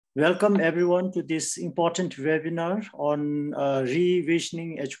Welcome everyone to this important webinar on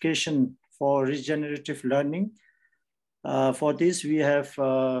revisioning education for regenerative learning. For this, we have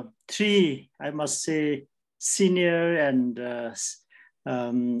three, I must say, senior and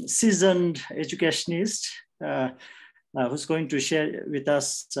seasoned educationists who's going to share with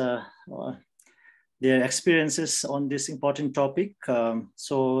us their experiences on this important topic.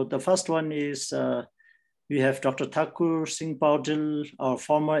 So the first one is we have Dr. Thakur Singh Powdyel, our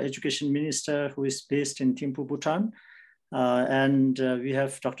former education minister, who is based in Thimphu, Bhutan. And we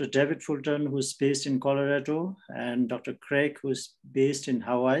have Dr. David Fulton, who's based in Colorado, and Dr. Craig, who's based in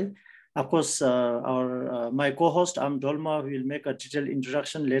Hawaii. Of course, my co-host, Dolma, will make a detailed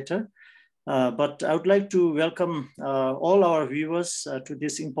introduction later. But I would like to welcome all our viewers to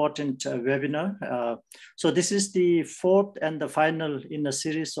this important webinar. So this is the fourth and the final in a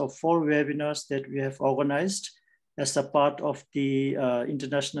series of 4 webinars that we have organized as a part of the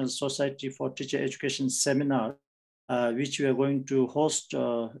International Society for Teacher Education seminar, which we are going to host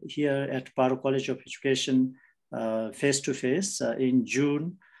here at Paro College of Education face-to-face in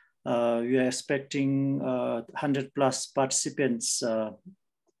June. We are expecting 100 plus participants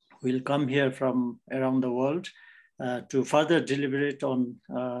will come here from around the world to further deliberate on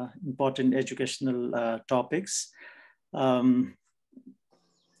important educational topics.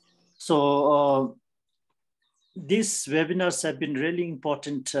 These webinars have been really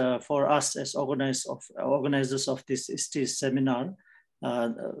important for us as organizers of this ISfTE seminar.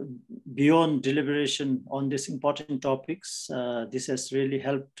 Beyond deliberation on these important topics, this has really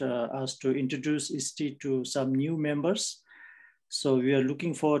helped us to introduce ISfTE to some new members. So we are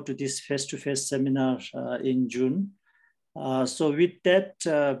looking forward to this face-to-face seminar in June. So with that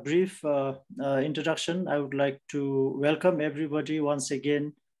brief introduction, I would like to welcome everybody once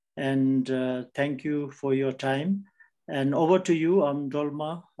again and thank you for your time. And over to you,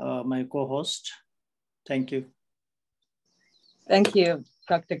 Dolma, my co-host. Thank you. Thank you,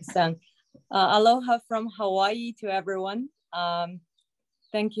 Dr. Sang. Aloha from Hawaii to everyone.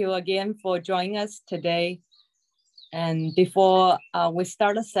 Thank you again for joining us today. And before we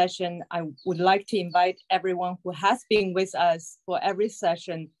start the session, I would like to invite everyone who has been with us for every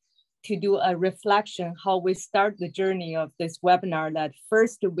session to do a reflection how we start the journey of this webinar. That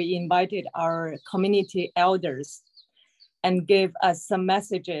first we invited our community elders and gave us some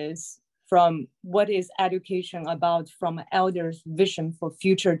messages from what is education about from elders' vision for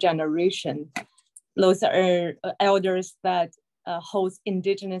future generation. Those are elders that hold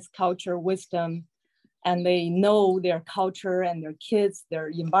indigenous culture wisdom, and they know their culture and their kids, their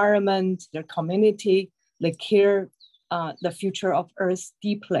environment, their community. They care the future of Earth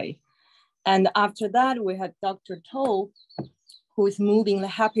deeply. And after that, we had Dr. To, who is moving the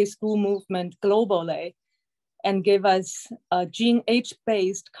happy school movement globally and gave us a gene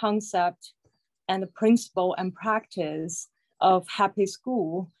age-based concept and principle and practice of happy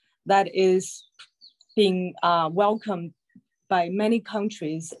school that is being welcomed by many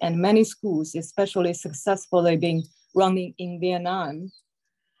countries and many schools, especially successfully being running in Vietnam.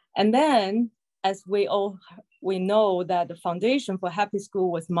 And then, as we know that the foundation for Happy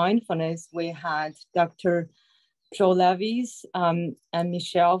School was mindfulness, we had Dr. Joe Levis and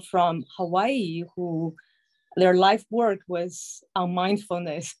Michelle from Hawaii, who their life work was on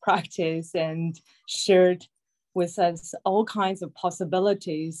mindfulness practice and shared with us all kinds of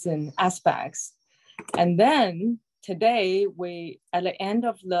possibilities and aspects. And then today, we, at the end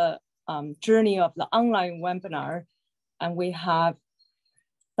of the journey of the online webinar, and we have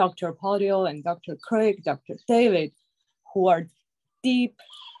Dr. Powdyel and Dr. Craig, Dr. David, who are deep,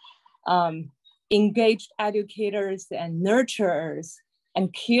 engaged educators and nurturers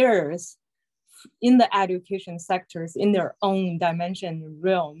and carers in the education sectors in their own dimension and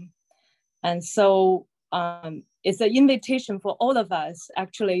realm. And so it's an invitation for all of us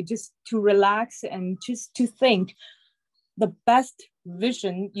actually just to relax and just to think the best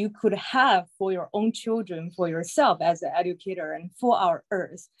vision you could have for your own children, for yourself as an educator, and for our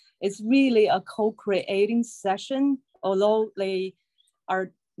Earth. It's really a co-creating session, although they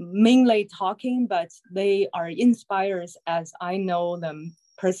are mainly talking, but they are inspires as I know them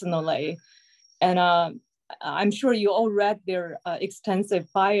personally. And I'm sure you all read their extensive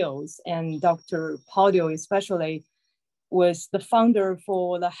bios, and Dr. Powdyel especially was the founder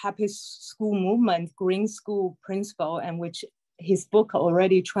for the Happy School Movement, Green School Principle, and which his book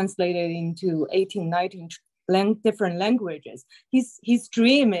already translated into 18, 19 different languages. His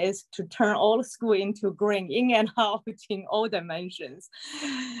dream is to turn all school into green in and out in all dimensions.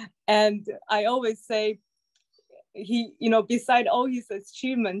 And I always say, he, beside all his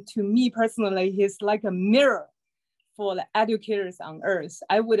achievement, to me personally, he's like a mirror for the educators on earth.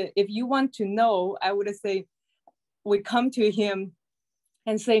 I would, if you want to know, I would say, we come to him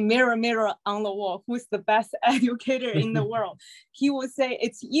and say, mirror, mirror on the wall, who's the best educator in the world? He will say,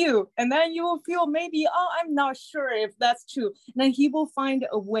 it's you. And then you will feel maybe, oh, I'm not sure if that's true. And then he will find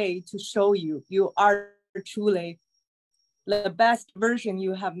a way to show you, you are truly the best version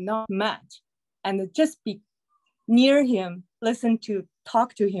you have not met. And just be near him, listen to,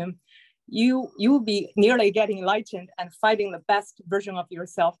 talk to him. You will be nearly getting enlightened and finding the best version of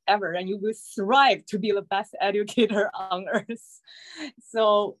yourself ever, and you will strive to be the best educator on earth.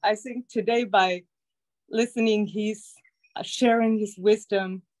 So I think today, by listening his sharing his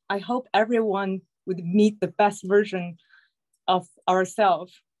wisdom, I hope everyone would meet the best version of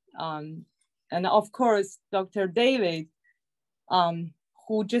ourselves. And of course, Dr. David,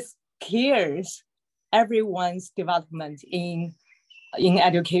 who just cares everyone's development in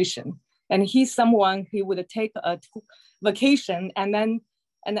education. And he's someone who would take a vacation and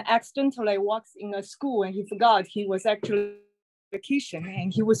accidentally walks in a school and he forgot he was actually vacation,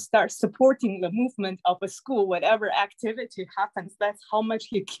 and he would start supporting the movement of a school, whatever activity happens. That's how much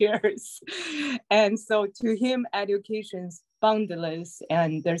he cares. And so to him, education's boundless,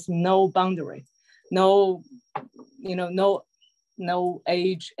 and there's no boundary, no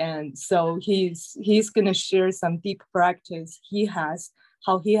age. And so he's gonna share some deep practice he has,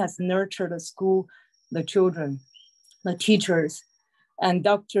 how he has nurtured the school, the children, the teachers. And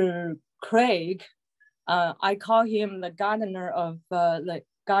Dr. Craig, I call him the gardener of the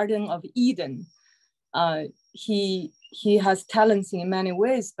Garden of Eden. He has talents in many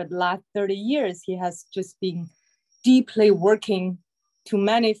ways, but last 30 years, he has just been deeply working to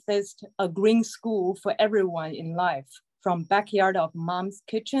manifest a green school for everyone in life, from backyard of mom's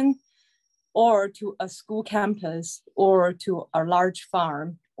kitchen, or to a school campus, or to a large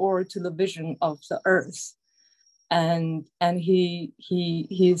farm, or to the vision of the earth. And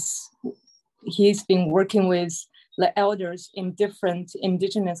he's been working with the elders in different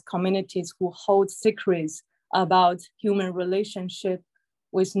indigenous communities who hold secrets about human relationship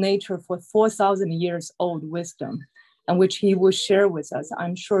with nature for 4,000 years old wisdom, and which he will share with us.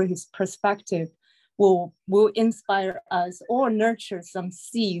 I'm sure his perspective will inspire us or nurture some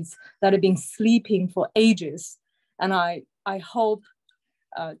seeds that have been sleeping for ages. And I hope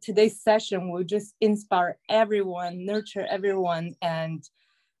today's session will just inspire everyone, nurture everyone, and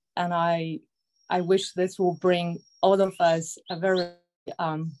I wish this will bring all of us a very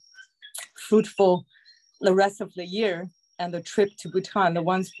fruitful the rest of the year and the trip to Bhutan, the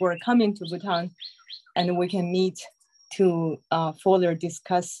ones who are coming to Bhutan, and we can meet to further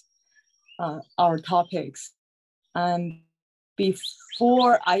discuss our topics. And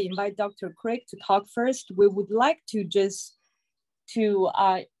before I invite Dr. Craig to talk first, we would like to just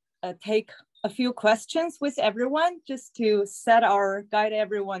take a few questions with everyone, just to guide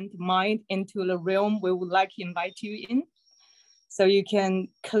everyone's mind into the realm we would like to invite you in. So you can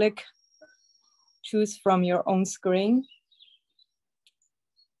choose from your own screen.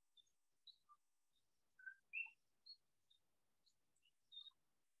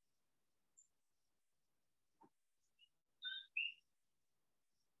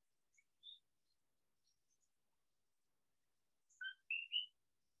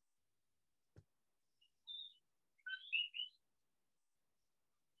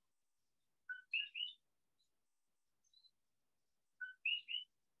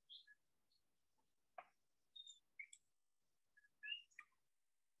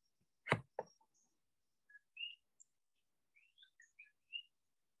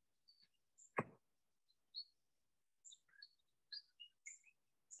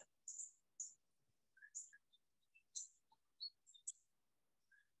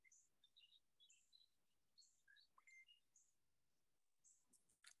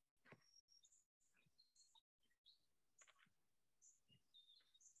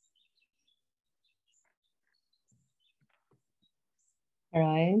 All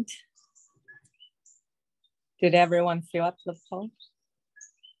right. Did everyone fill up the poll?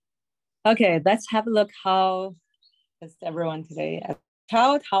 Okay, let's have a look. How is everyone today? As a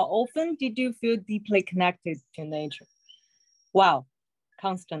child, how often did you feel deeply connected to nature? Wow,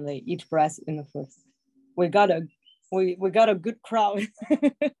 constantly, each breath in the first. We got a good crowd.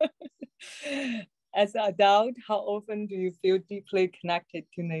 As an adult, how often do you feel deeply connected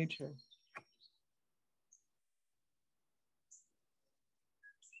to nature?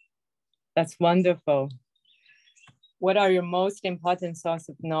 That's wonderful. What are your most important source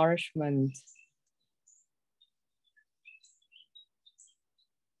of nourishment?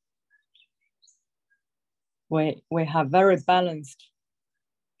 We have very balanced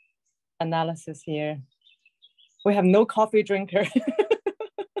analysis here. we have no coffee drinker.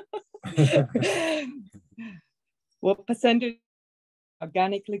 What percentage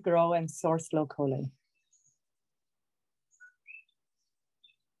organically grow and source locally?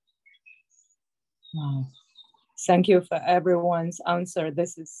 Wow. Thank you for everyone's answer.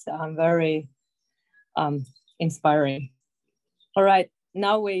 This is very inspiring. All right,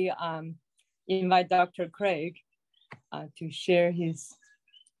 now we invite Dr. Craig to share his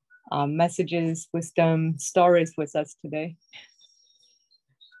messages, wisdom, stories with us today.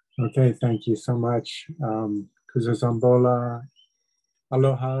 Okay, thank you so much. Kuzazambola,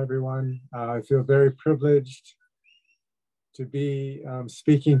 aloha everyone. I feel very privileged to be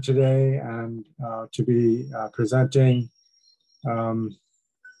speaking today and to be presenting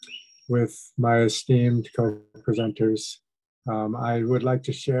with my esteemed co-presenters. I would like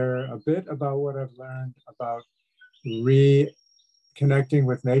to share a bit about what I've learned about reconnecting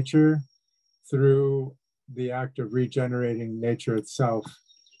with nature through the act of regenerating nature itself,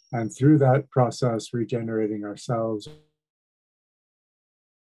 and through that process, regenerating ourselves.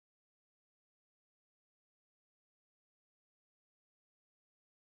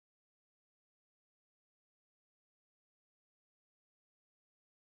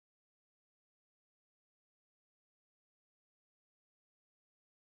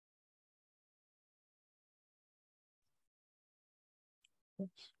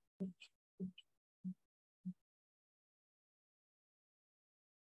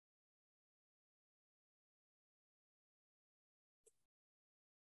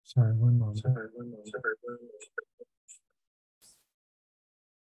 Sorry, one moment.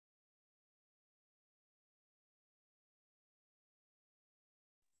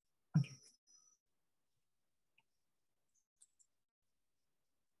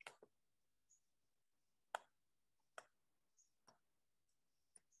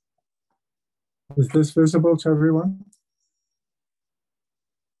 Is this visible to everyone?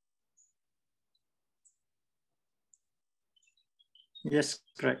 Yes,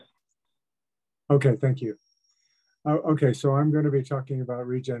 correct. Okay, thank you. Okay, so I'm going to be talking about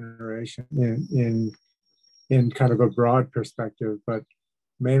regeneration in kind of a broad perspective, but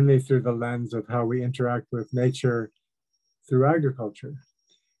mainly through the lens of how we interact with nature through agriculture.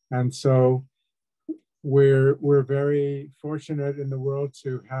 And so we're very fortunate in the world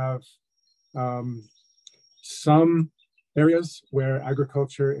to have some areas where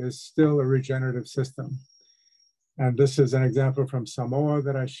agriculture is still a regenerative system. And this is an example from Samoa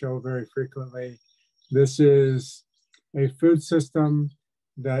that I show very frequently. This is a food system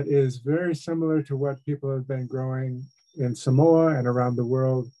that is very similar to what people have been growing in Samoa and around the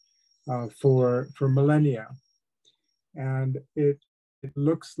world for millennia. And it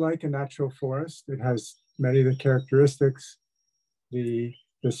looks like a natural forest. It has many of the characteristics, the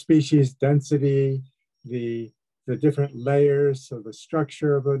species density, the different layers, so the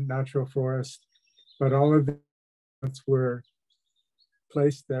structure of a natural forest, but all of them were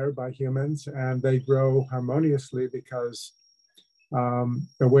placed there by humans, and they grow harmoniously because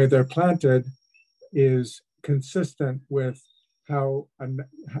the way they're planted is consistent with how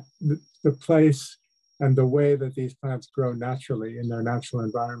the place and the way that these plants grow naturally in their natural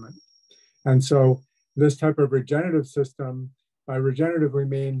environment. And so this type of regenerative system, by regenerative we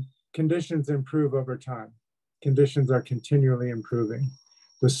mean conditions improve over time. Conditions are continually improving.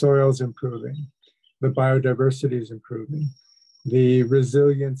 The soil's improving. The biodiversity is improving. The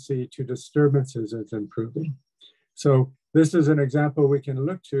resiliency to disturbances is improving. So this is an example we can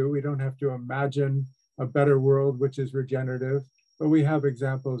look to. We don't have to imagine a better world which is regenerative, but we have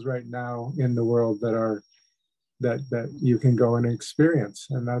examples right now in the world that you can go and experience.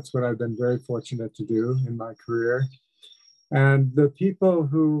 And that's what I've been very fortunate to do in my career. And the people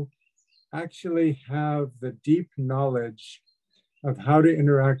who actually have the deep knowledge of how to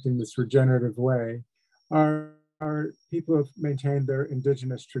interact in this regenerative way are people who have maintained their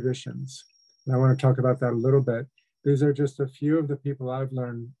indigenous traditions. And I want to talk about that a little bit. These are just a few of the people I've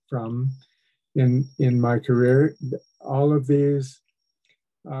learned from in my career. All of these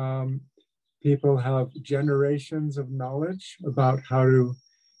people have generations of knowledge about how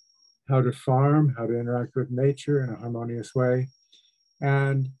to farm, how to interact with nature in a harmonious way.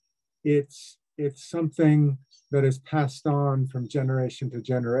 And it's something that is passed on from generation to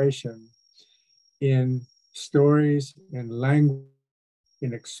generation in stories, in language,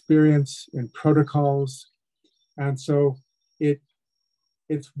 in experience, in protocols. And so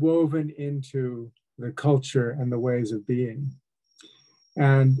it's woven into the culture and the ways of being.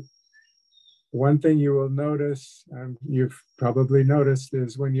 And one thing you will notice, and you've probably noticed,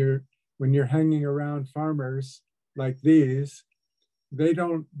 is when you're hanging around farmers like these, they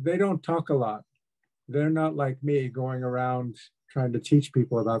don't talk a lot. they're not like me going around trying to teach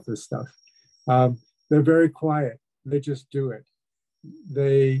people about this stuff. They're very quiet. They just do it.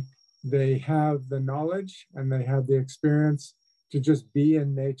 They have the knowledge and they have the experience to just be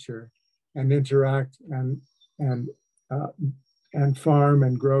in nature and interact and farm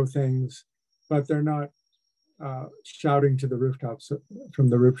and grow things, but they're not shouting to the rooftops, from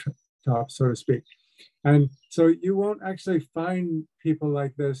the rooftop, so to speak. And so you won't actually find people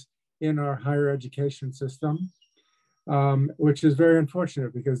like this in our higher education system, which is very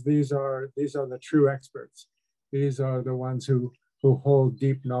unfortunate, because these are the true experts. These are the ones who hold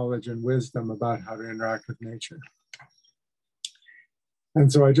deep knowledge and wisdom about how to interact with nature.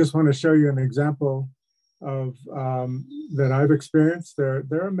 And so I just want to show you an example of that I've experienced. There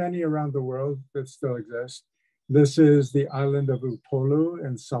are many around the world that still exist. This is the island of Upolu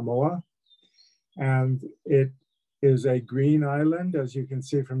in Samoa. And it is a green island, as you can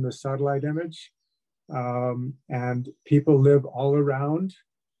see from the satellite image. And people live all around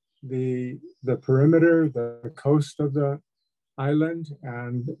the perimeter, the coast of the island.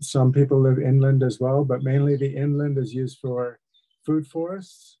 And some people live inland as well, but mainly the inland is used for food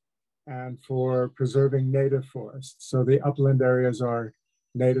forests and for preserving native forests. So the upland areas are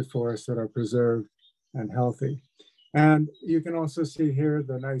native forests that are preserved and healthy. And you can also see here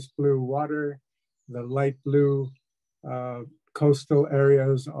the nice blue water. The light blue coastal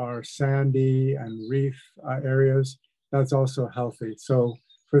areas are sandy and reef areas. That's also healthy. So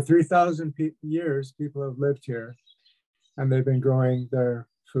for 3,000 years, people have lived here, and they've been growing their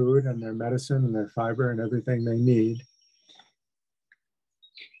food and their medicine and their fiber and everything they need.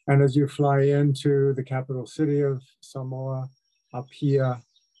 And as you fly into the capital city of Samoa, Apia,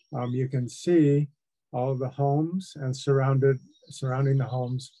 you can see all the homes, and surrounding the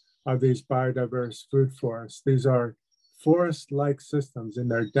homes are these biodiverse food forests. These are forest-like systems in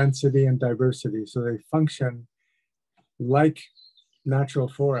their density and diversity. So they function like natural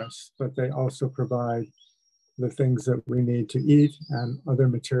forests, but they also provide the things that we need to eat and other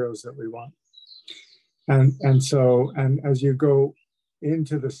materials that we want. And as you go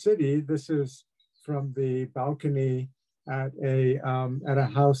into the city, this is from the balcony at a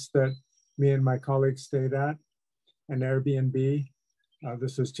house that me and my colleagues stayed at, an Airbnb.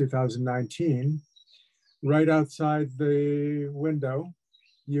 This was 2019. Right outside the window,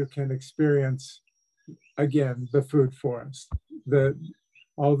 you can experience, again, the food forest.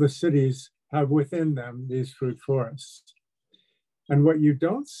 All the cities have within them these food forests. And what you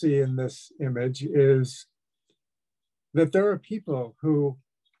don't see in this image is that there are people who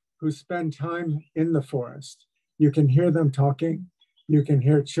spend time in the forest. You can hear them talking, you can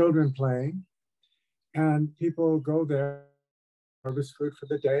hear children playing, and people go there, harvest food for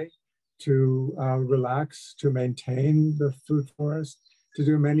the day, to relax, to maintain the food forest, to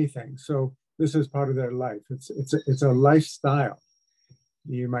do many things. So this is part of their life. It's a lifestyle,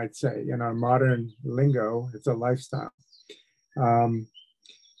 you might say. In our modern lingo, it's a lifestyle.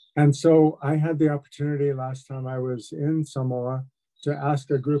 And so I had the opportunity last time I was in Samoa to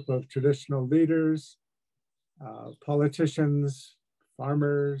ask a group of traditional leaders, politicians,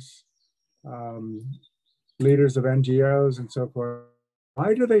 farmers, leaders of NGOs and so forth.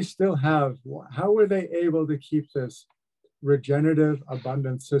 Why do they still have, how were they able to keep this regenerative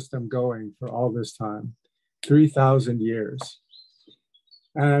abundant system going for all this time, 3,000 years?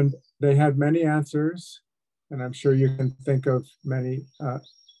 And they had many answers, and I'm sure you can think of many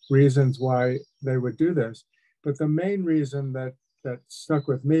reasons why they would do this. But the main reason that stuck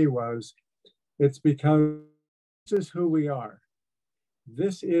with me was, it's because this is who we are.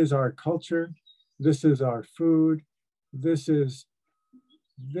 This is our culture. This is our food.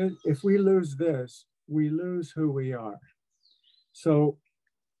 If we lose this, we lose who we are. So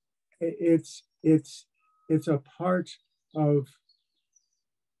it's a part of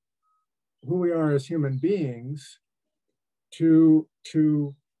who we are as human beings to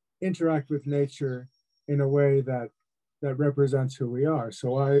interact with nature in a way that represents who we are.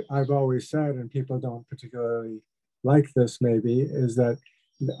 So I've always said, and people don't particularly like this maybe, is that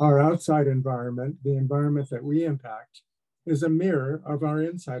our outside environment, the environment that we impact, is a mirror of our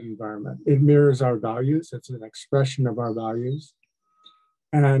inside environment. It mirrors our values. It's an expression of our values.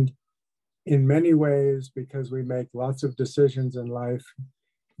 And in many ways, because we make lots of decisions in life,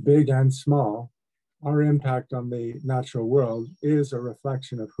 big and small, our impact on the natural world is a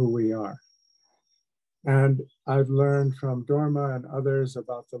reflection of who we are. And I've learned from Dorma and others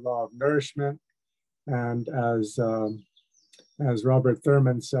about the law of nourishment. And as Robert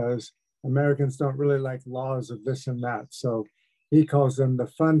Thurman says, Americans don't really like laws of this and that. So he calls them the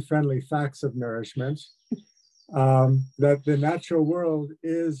fun, friendly facts of nourishment, that the natural world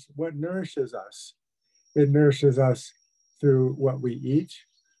is what nourishes us. it nourishes us through what we eat,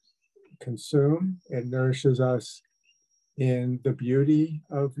 consume. It nourishes us in the beauty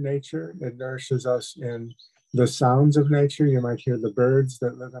of nature. It nourishes us in the sounds of nature. You might hear the birds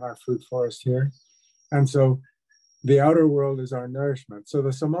that live in our food forest here. And so the outer world is our nourishment. So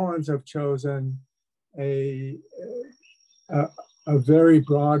the Samoans have chosen a very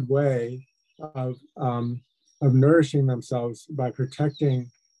broad way of nourishing themselves by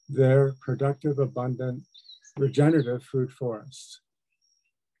protecting their productive, abundant, regenerative food forests.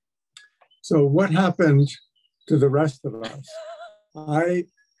 So what happened to the rest of us?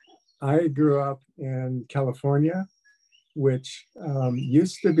 I grew up in California, which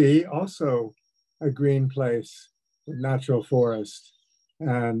used to be also a green place with natural forest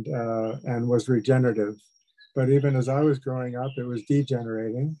and was regenerative. But even as I was growing up, it was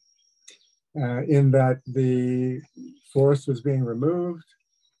degenerating in that the forest was being removed.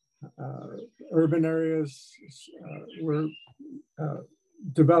 Urban areas were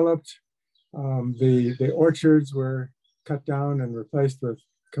developed. The orchards were cut down and replaced with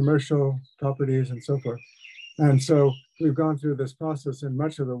commercial properties and so forth. And so we've gone through this process in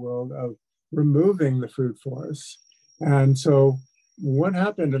much of the world of removing the food forests. And so what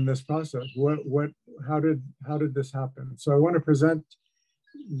happened in this process? How did this happen? So I want to present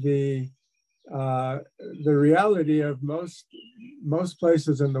the reality of most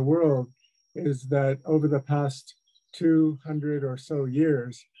places in the world is that over the past 200 or so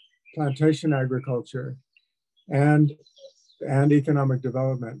years, plantation agriculture and economic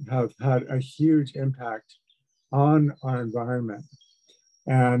development have had a huge impact on our environment.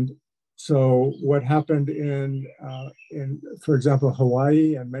 And so what happened in for example,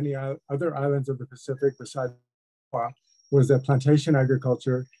 Hawaii and many other islands of the Pacific besides Hawaii was that plantation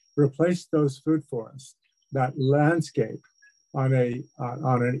agriculture replaced those food forests, that landscape on an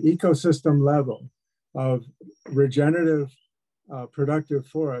ecosystem level of regenerative, productive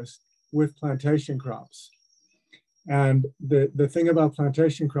forest with plantation crops. And the thing about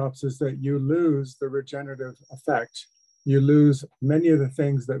plantation crops is that you lose the regenerative effect. You lose many of the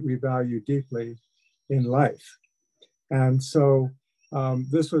things that we value deeply in life. And so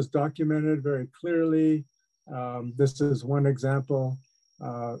this was documented very clearly. This is one example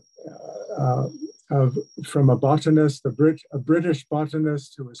from a botanist, a British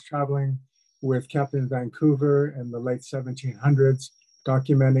botanist who was traveling with Captain Vancouver in the late 1700s,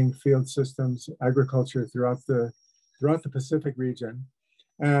 documenting field systems, agriculture throughout the Pacific region.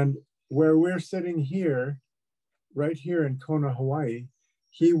 And where we're sitting here, right here in Kona, Hawaii,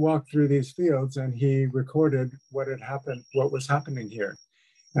 he walked through these fields and he recorded what had happened, what was happening here.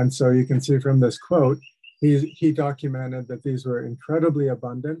 And so you can see from this quote, he documented that these were incredibly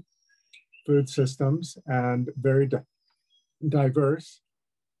abundant food systems and very diverse.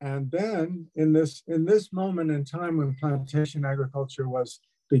 And then in this moment in time when plantation agriculture was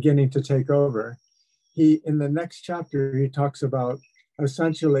beginning to take over, in the next chapter, he talks about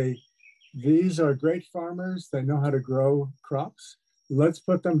essentially, these are great farmers, they know how to grow crops. Let's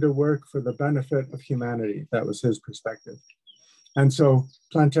put them to work for the benefit of humanity. That was his perspective. And so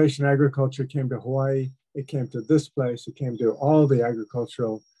plantation agriculture came to Hawaii, it came to this place, it came to all the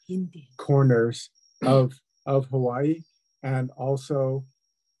agricultural corners of Hawaii, and also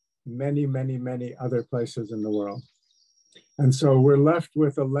many, many, many other places in the world. And so we're left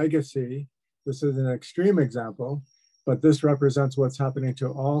with a legacy. This is an extreme example, but this represents what's happening to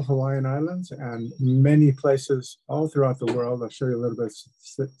all Hawaiian islands and many places all throughout the world. I'll show you a little bit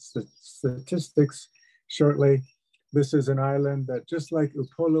of statistics shortly. This is an island that, just like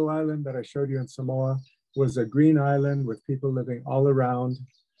Upolu Island that I showed you in Samoa, was a green island with people living all around.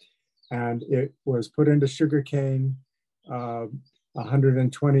 And it was put into sugarcane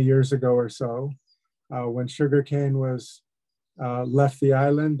 120 years ago or so. When sugarcane was left the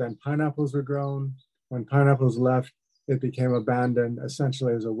island, then pineapples were grown. When pineapples left, it became abandoned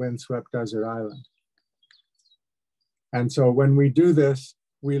essentially as a windswept desert island. And so when we do this,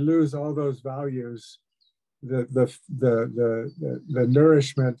 we lose all those values, the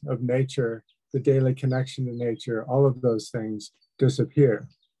nourishment of nature, the daily connection to nature, all of those things disappear.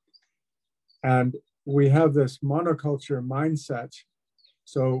 And we have this monoculture mindset.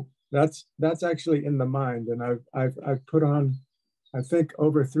 So that's actually in the mind. And I've put on, I think,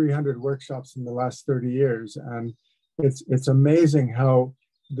 over 300 workshops in the last 30 years. And it's amazing how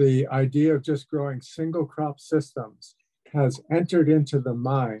the idea of just growing single crop systems has entered into the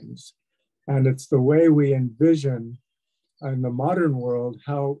minds. And it's the way we envision in the modern world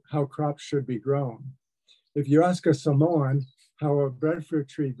how crops should be grown. If you ask a Samoan how a breadfruit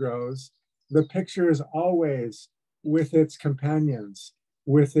tree grows, the picture is always with its companions,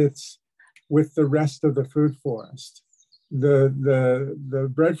 with its with the rest of the food forest. The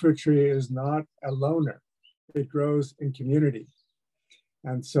breadfruit tree is not a loner. It grows in community.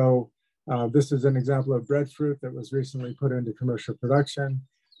 And so this is an example of breadfruit that was recently put into commercial production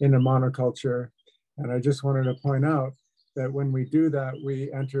in a monoculture. And I just wanted to point out that when we do that,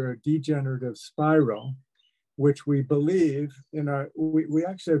 we enter a degenerative spiral, which we believe we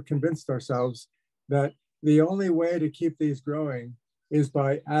actually have convinced ourselves that the only way to keep these growing is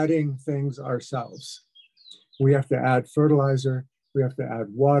by adding things ourselves. We have to add fertilizer, we have to add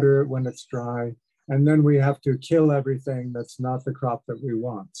water when it's dry, and then we have to kill everything that's not the crop that we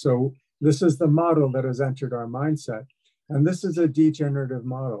want. So this is the model that has entered our mindset. And this is a degenerative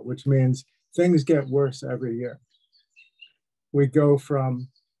model, which means things get worse every year. We go from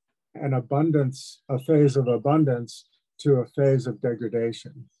a phase of abundance to a phase of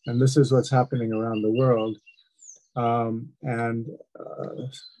degradation. And this is what's happening around the world.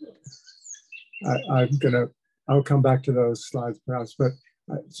 I'll come back to those slides perhaps, but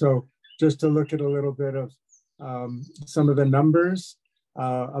so just to look at a little bit of some of the numbers,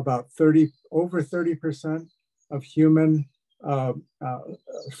 over 30% of human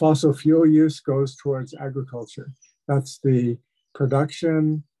fossil fuel use goes towards agriculture. That's the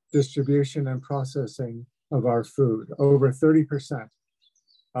production, distribution, and processing of our food. Over 30%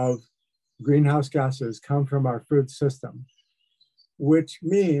 of greenhouse gases come from our food system, which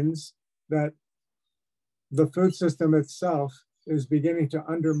means that the food system itself is beginning to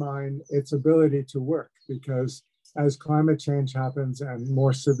undermine its ability to work, because as climate change happens and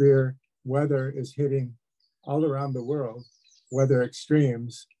more severe weather is hitting all around the world, weather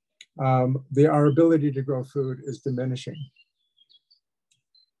extremes, our ability to grow food is diminishing.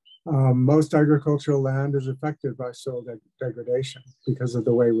 Most agricultural land is affected by soil degradation because of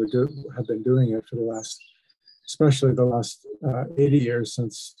the way we have been doing it for the last, especially the last 80 years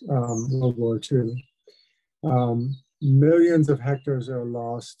since World War II. Millions of hectares are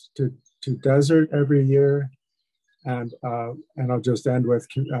lost to desert every year. And I'll just end with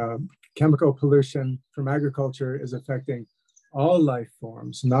chemical pollution from agriculture is affecting all life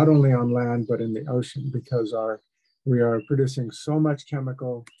forms, not only on land, but in the ocean, because we are producing so much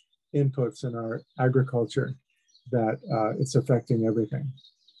chemical inputs in our agriculture that it's affecting everything.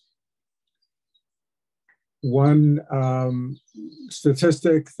 One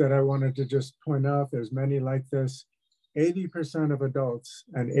statistic that I wanted to just point out, there's many like this, 80% of adults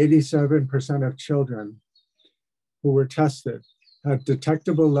and 87% of children who were tested had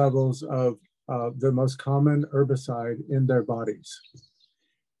detectable levels of the most common herbicide in their bodies.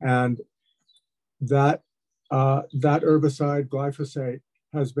 And that herbicide, glyphosate,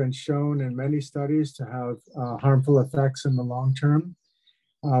 has been shown in many studies to have harmful effects in the long term.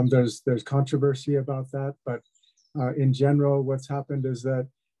 There's controversy about that, but in general, what's happened is that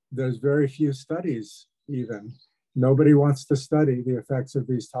there's very few studies even. Nobody wants to study the effects of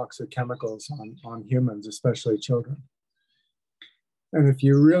these toxic chemicals on humans, especially children. And if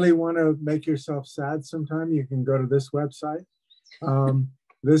you really want to make yourself sad sometime, you can go to this website.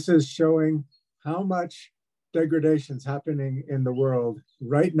 This is showing how much degradation is happening in the world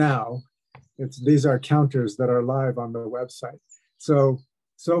right now. These are counters that are live on the website.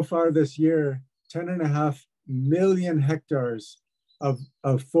 So far this year, 10.5 million hectares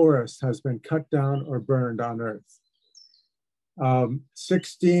of forest has been cut down or burned on Earth.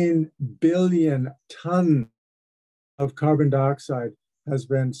 16 billion tons of carbon dioxide has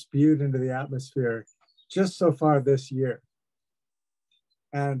been spewed into the atmosphere just so far this year.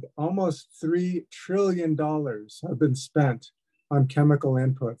 And almost $3 trillion have been spent on chemical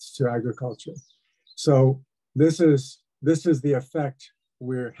inputs to agriculture. So this is the effect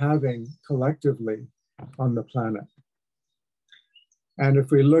we're having collectively on the planet. And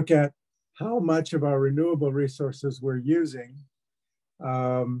if we look at how much of our renewable resources we're using,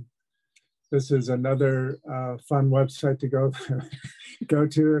 this is another fun website to go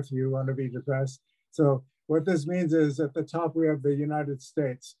to if you want to be depressed. So what this means is at the top we have the United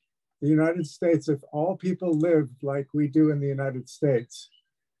States. The United States, if all people lived like we do in the United States,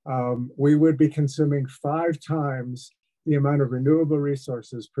 we would be consuming 5 times the amount of renewable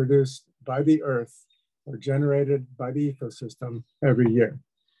resources produced by the Earth or generated by the ecosystem every year.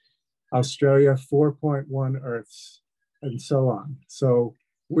 Australia, 4.1 Earths, and so on. So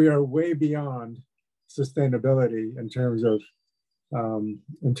we are way beyond sustainability in terms of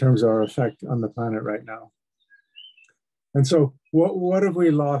our effect on the planet right now. And so what have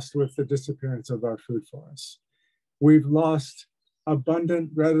we lost with the disappearance of our food forests? We've lost abundant,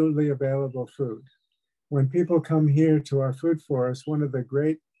 readily available food. When people come here to our food forest, one of the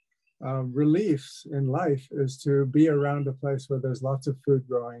great reliefs in life is to be around a place where there's lots of food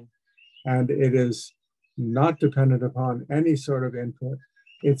growing and it is not dependent upon any sort of input.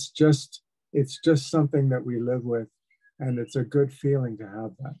 It's just something that we live with, and it's a good feeling to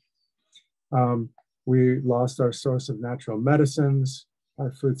have that. We lost our source of natural medicines,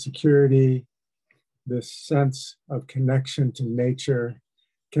 our food security, this sense of connection to nature,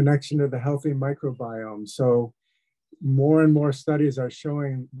 connection to the healthy microbiome. So more and more studies are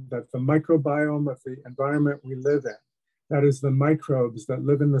showing that the microbiome of the environment we live in, that is the microbes that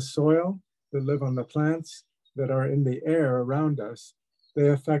live in the soil, that live on the plants, that are in the air around us, they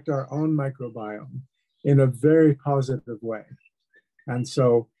affect our own microbiome in a very positive way. And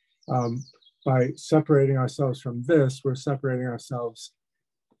so by separating ourselves from this, we're separating ourselves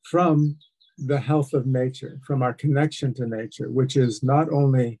from the health of nature, from our connection to nature, which is not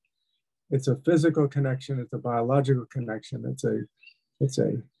only, it's a physical connection, it's a biological connection, it's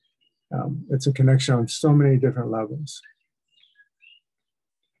a connection on so many different levels.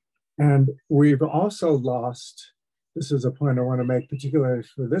 And we've also lost, this is a point I want to make particularly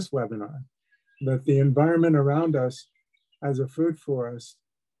for this webinar, that the environment around us as a food forest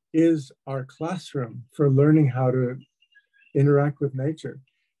is our classroom for learning how to interact with nature,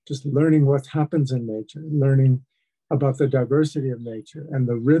 just learning what happens in nature, learning about the diversity of nature and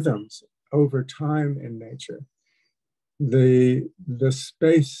the rhythms over time in nature. The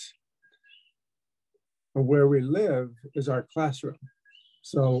space where we live is our classroom.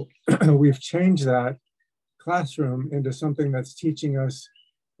 So we've changed that classroom into something that's teaching us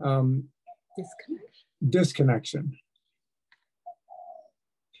disconnection.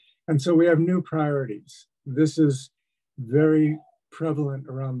 And so we have new priorities. This is very prevalent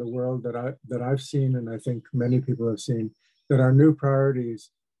around the world that I've seen, and I think many people have seen, that our new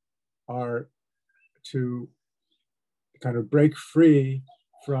priorities are to kind of break free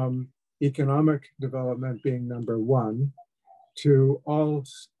from economic development being number one to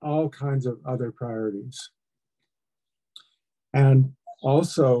all kinds of other priorities. And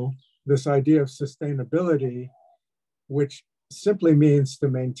also this idea of sustainability, which simply means to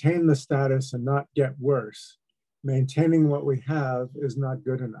maintain the status and not get worse. Maintaining what we have is not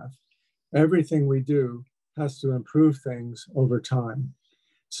good enough. Everything we do has to improve things over time.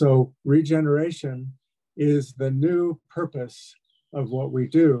 So regeneration is the new purpose of what we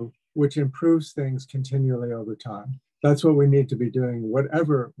do, which improves things continually over time. That's what we need to be doing,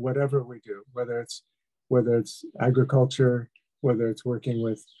 whatever we do, whether it's agriculture, whether it's working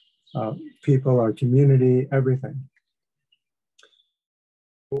with people, our community, everything.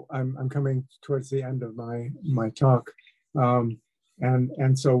 I'm coming towards the end of my talk.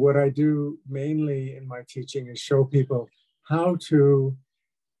 And so what I do mainly in my teaching is show people how to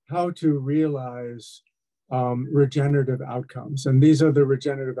realize regenerative outcomes. And these are the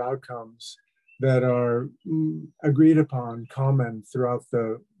regenerative outcomes that are agreed upon, common throughout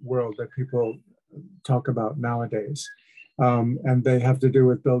the world that people talk about nowadays. And they have to do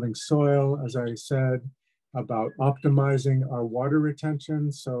with building soil, as I said, about optimizing our water retention.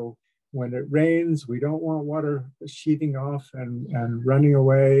 So when it rains, we don't want water sheeting off and running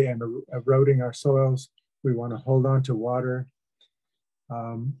away and eroding our soils. We want to hold on to water.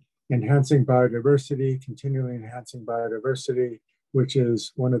 Enhancing biodiversity, continually enhancing biodiversity, which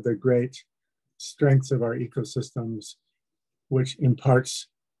is one of the great strengths of our ecosystems, which imparts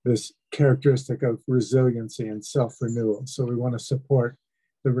this characteristic of resiliency and self-renewal. So we want to support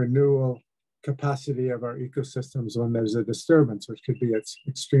the renewal capacity of our ecosystems when there's a disturbance, which could be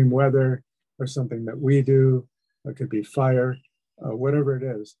extreme weather or something that we do. It could be fire, whatever it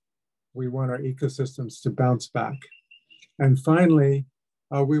is. We want our ecosystems to bounce back. And finally,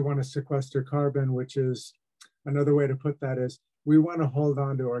 we want to sequester carbon, which is another way to put that is we want to hold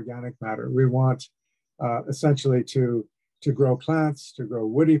on to organic matter. We want essentially to grow plants, to grow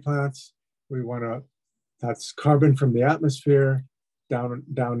woody plants. We want to, that's carbon from the atmosphere down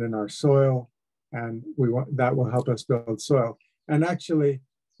in our soil, and that will help us build soil. And actually,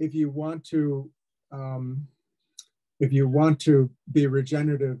 if you want to be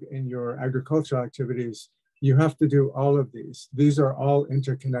regenerative in your agricultural activities, you have to do all of these. These are all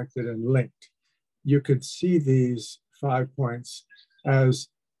interconnected and linked. You could see these 5 points as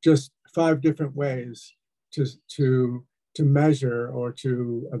just 5 different ways to measure or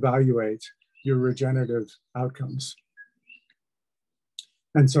to evaluate your regenerative outcomes.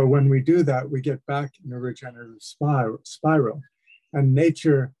 And so when we do that, we get back in a regenerative spiral. And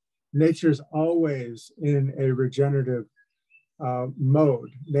nature's always in a regenerative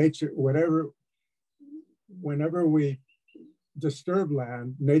mode. Nature, whenever we disturb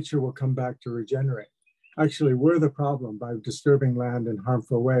land, nature will come back to regenerate. Actually, we're the problem by disturbing land in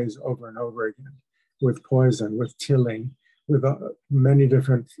harmful ways over and over again, with poison, with tilling, with many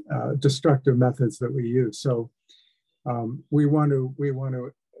different destructive methods that we use. So we want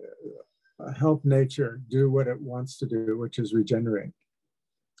to help nature do what it wants to do, which is regenerate.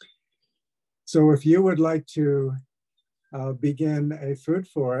 So if you would like to begin a food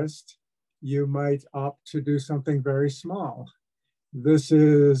forest, you might opt to do something very small. It's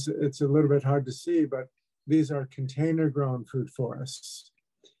a little bit hard to see, but these are container grown food forests.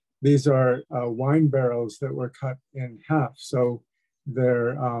 These are wine barrels that were cut in half. So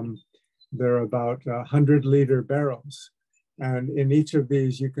they're about 100-liter barrels. And in each of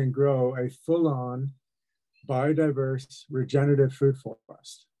these, you can grow a full-on biodiverse regenerative food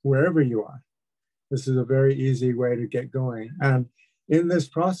forest, wherever you are. This is a very easy way to get going. And in this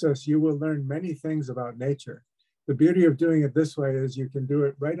process, you will learn many things about nature. The beauty of doing it this way is you can do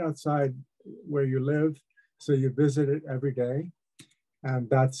it right outside where you live. So you visit it every day. And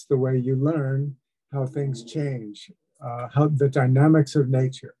that's the way you learn how things change, how the dynamics of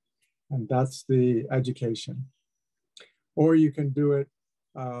nature. And that's the education. Or you can do it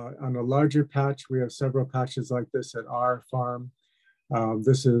on a larger patch. We have several patches like this at our farm.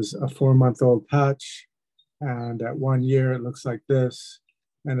 This is a 4-month-old patch. And at 1 year, it looks like this.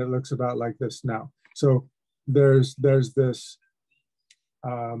 And it looks about like this now. So there's this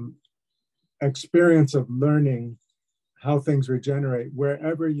experience of learning how things regenerate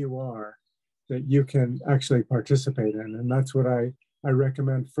wherever you are that you can actually participate in. And that's what I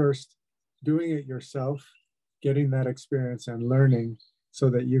recommend first, doing it yourself, getting that experience and learning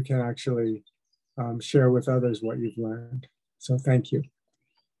so that you can actually share with others what you've learned. So thank you.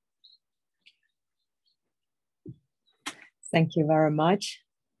 Thank you very much,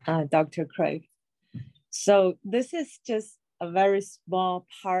 Dr. Craig. So this is just a very small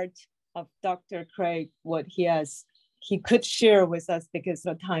part of Dr. Craig, what he could share with us because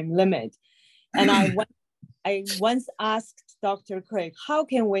of time limit. And I once asked Dr. Craig, how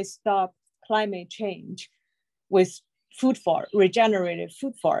can we stop climate change with regenerative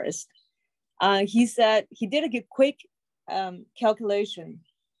food forest? He said he did a quick calculation,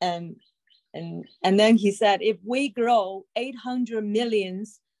 and then he said, if we grow 800 million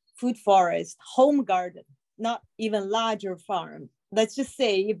food forest, home garden, not even larger farm, let's just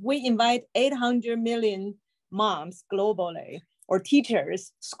say if we invite 800 million moms globally or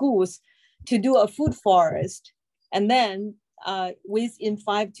teachers, schools to do a food forest, and then within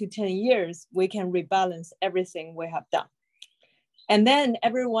 5 to 10 years, we can rebalance everything we have done. And then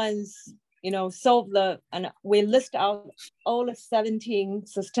everyone's, and we list out all the 17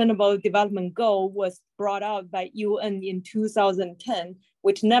 sustainable development goals was brought out by UN in 2010,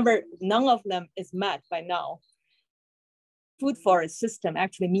 which none of them is met by now. Food forest system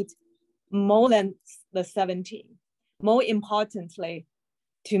actually meets more than the 17. More importantly,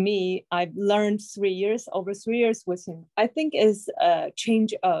 to me, I've learned over 3 years with him, I think is a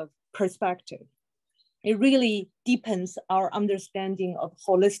change of perspective. It really deepens our understanding of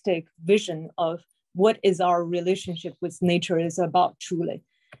holistic vision of what is our relationship with nature is about truly.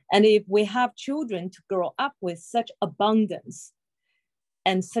 And if we have children to grow up with such abundance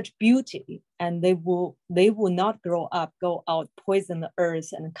and such beauty, and they will not go out, poison the earth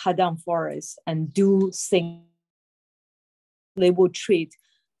and cut down forests and do things. They will treat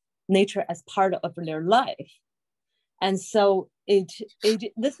nature as part of their life. And so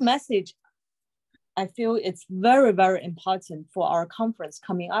this message, I feel it's very, very important for our conference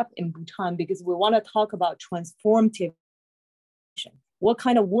coming up in Bhutan, because we want to talk about transformative. What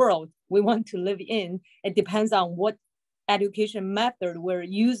kind of world we want to live in, it depends on what education method we're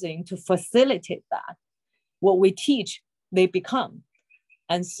using to facilitate that. What we teach, they become.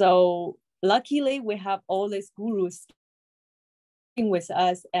 And so luckily we have all these gurus with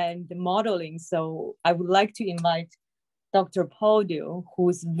us and modeling. So I would like to invite Dr. Powdyel,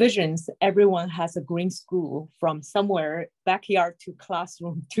 whose visions, everyone has a green school from somewhere, backyard to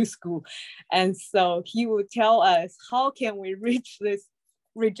classroom to school. And so he will tell us, how can we reach this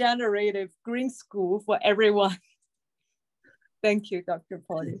regenerative green school for everyone? Thank you, Dr.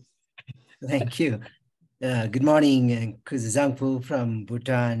 Powdyel. Thank you. Good morning, and Kuzizangpo from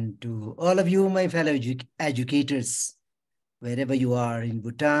Bhutan to all of you, my fellow educators, wherever you are in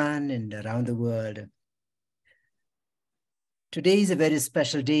Bhutan and around the world. Today is a very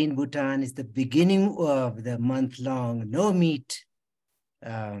special day in Bhutan. It's the beginning of the month-long no-meat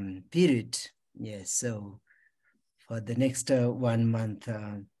period. Yes, so for the next 1 month,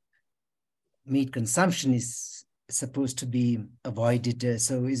 meat consumption is supposed to be avoided.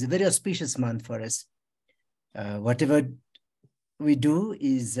 So it's a very auspicious month for us. Whatever we do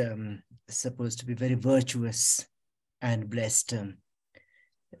is supposed to be very virtuous and blessed.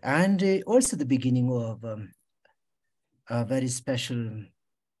 And also the beginning of a very special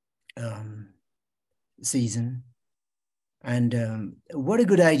season. And what a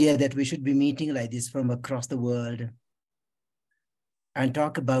good idea that we should be meeting like this from across the world and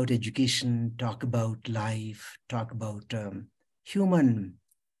talk about education, talk about life, talk about human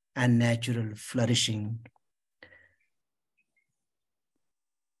and natural flourishing.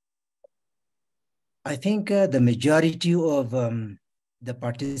 I think the majority of the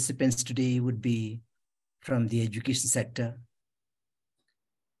participants today would be from the education sector.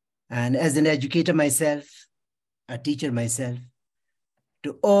 And as an educator myself, a teacher myself,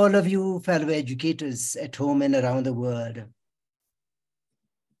 to all of you fellow educators at home and around the world,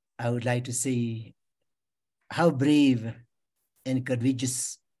 I would like to say how brave and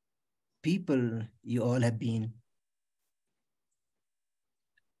courageous people you all have been.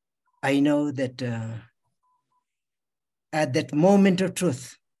 I know that at that moment of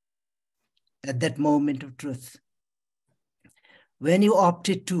truth, when you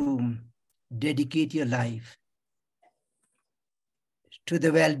opted to dedicate your life to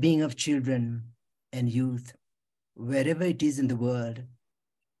the well-being of children and youth, wherever it is in the world,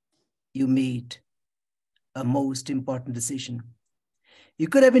 you made a most important decision. You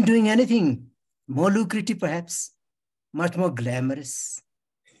could have been doing anything more lucrative, perhaps, much more glamorous,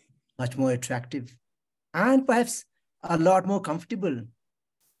 much more attractive, and perhaps a lot more comfortable.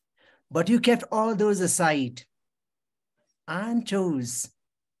 But you kept all those aside and chose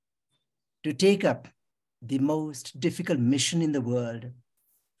to take up the most difficult mission in the world.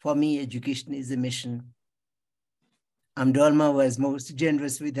 For me, education is a mission. Amdolma was most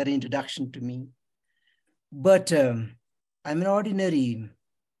generous with her introduction to me. But I'm an ordinary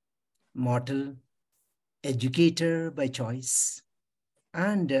mortal, educator by choice.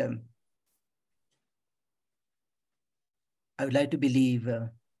 And I would like to believe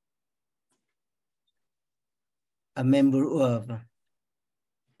a member of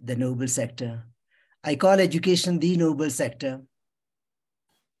the noble sector. I call education the noble sector.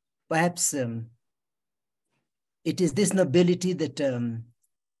 Perhaps it is this nobility that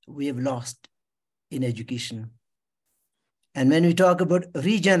we have lost in education. And when we talk about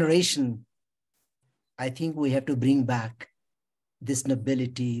regeneration, I think we have to bring back this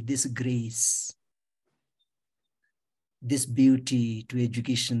nobility, this grace, this beauty to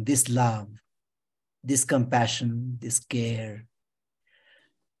education, this love, this compassion, this care.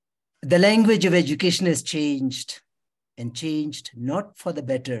 The language of education has changed, and changed not for the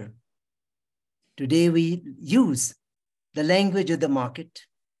better. Today we use the language of the market,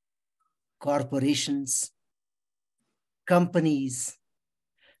 corporations, companies,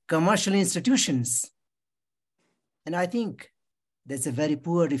 commercial institutions. And I think that's a very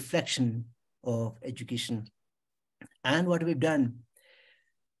poor reflection of education and what we've done.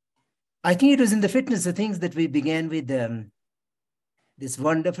 I think it was in the fitness of things that we began with this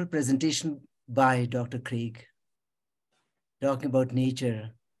wonderful presentation by Dr. Craig, talking about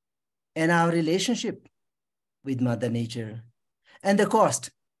nature and our relationship with Mother Nature and the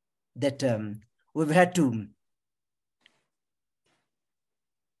cost that we've had to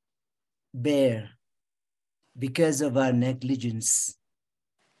bear because of our negligence,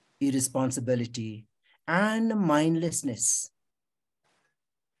 irresponsibility, and mindlessness.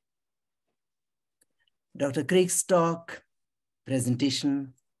 Dr. Craig's talk,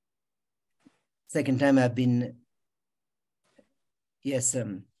 presentation, second time I've been,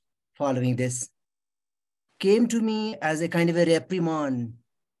 following this, came to me as a kind of a reprimand.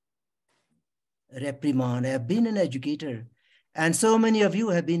 I have been an educator, and so many of you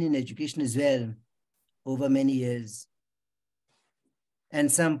have been in education as well over many years.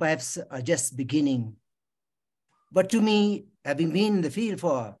 And some perhaps are just beginning. But to me, having been in the field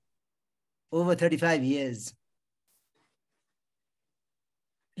for over 35 years,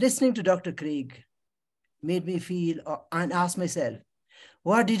 listening to Dr. Craig made me feel and ask myself,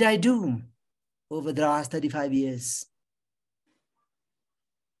 what did I do over the last 35 years?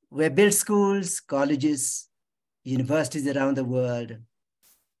 We built schools, colleges, universities around the world.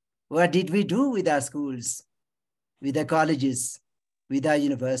 What did we do with our schools, with our colleges, with our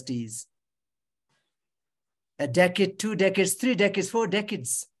universities? A decade, 2 decades, 3 decades, 4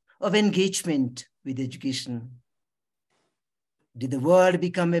 decades of engagement with education. Did the world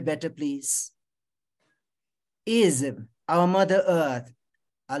become a better place? Is our Mother Earth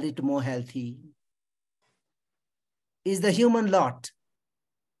a little more healthy? Is the human lot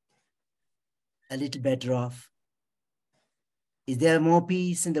a little better off? Is there more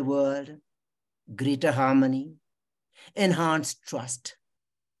peace in the world, greater harmony, enhanced trust?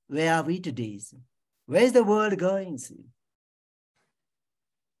 Where are we today? Where is the world going?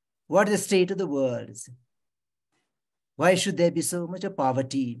 What is the state of the world? Why should there be so much of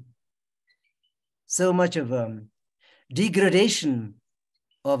poverty, so much of degradation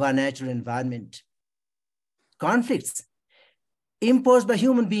of our natural environment, conflicts imposed by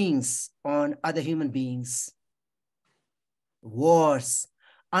human beings on other human beings, wars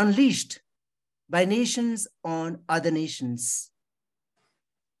unleashed by nations on other nations,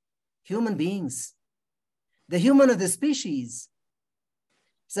 human beings, the human of the species,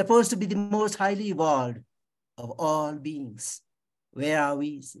 supposed to be the most highly evolved of all beings. Where are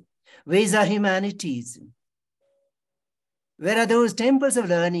we? Where is our humanity? Where are those temples of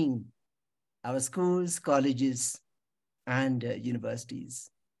learning, our schools, colleges, and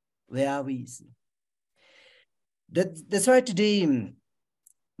universities? Where are we? That's why today,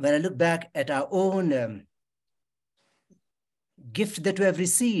 when I look back at our own gift that we have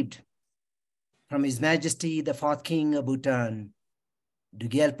received from His Majesty, the fourth King of Bhutan,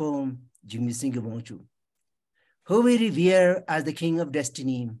 Gyalpo Jigme Singh Bangchu, who we revere as the King of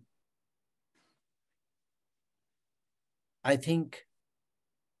Destiny, I think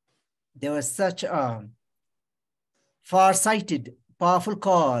there was such a far-sighted, powerful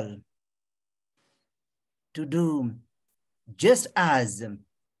call to do just as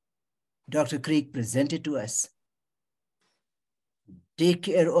Dr. Creek presented to us. Take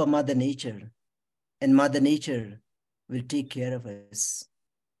care of Mother Nature, and Mother Nature will take care of us.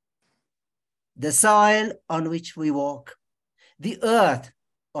 The soil on which we walk, the earth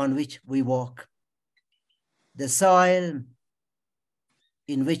on which we walk, the soil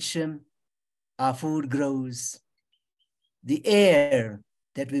in which our food grows, the air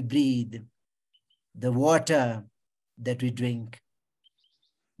that we breathe, the water that we drink,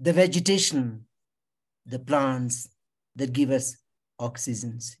 the vegetation, the plants that give us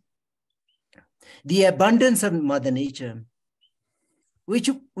oxygen, the abundance of Mother Nature, which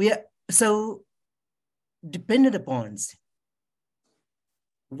we are so dependent upon.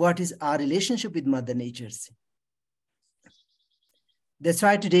 What is our relationship with Mother Nature? That's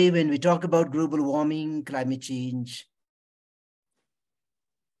why today when we talk about global warming, climate change,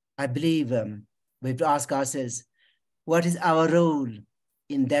 I believe we have to ask ourselves, what is our role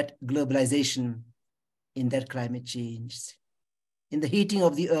in that globalization, in that climate change, in the heating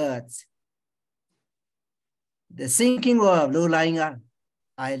of the earth, the sinking of low-lying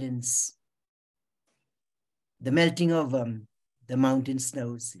islands, the melting of the mountain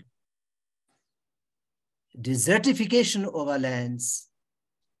snows, desertification of our lands,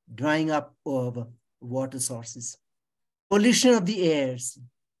 drying up of water sources, pollution of the airs,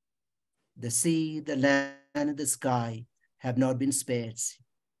 the sea, the land, and the sky have not been spared.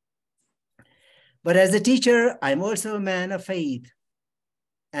 But as a teacher, I'm also a man of faith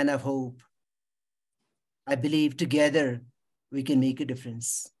and of hope. I believe together we can make a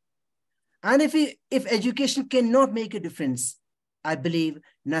difference. And if education cannot make a difference, I believe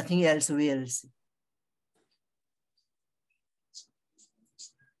nothing else will.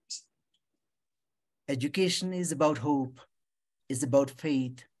 Education is about hope, it's about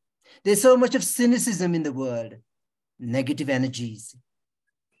faith. There's so much of cynicism in the world, negative energies.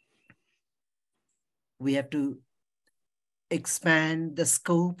 We have to expand the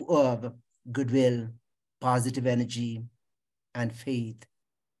scope of goodwill, positive energy, and faith.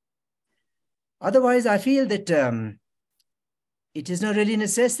 Otherwise, I feel that it is not really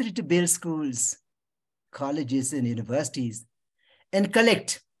necessary to build schools, colleges, and universities and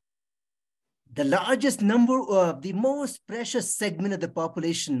collect the largest number of the most precious segment of the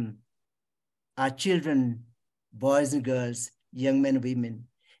population, our children, boys and girls, young men and women,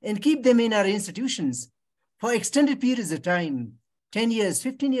 and keep them in our institutions for extended periods of time, 10 years,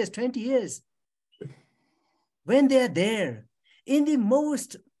 15 years, 20 years. When they are there, in the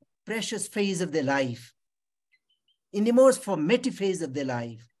most precious phase of their life, in the most formative phase of their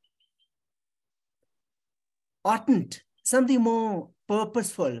life, oughtn't something more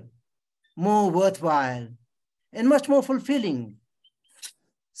purposeful, more worthwhile, and much more fulfilling,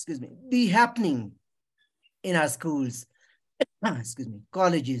 be happening in our schools,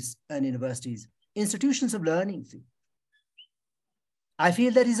 colleges and universities, institutions of learning. I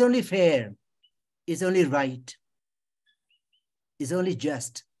feel that is only fair, is only right, is only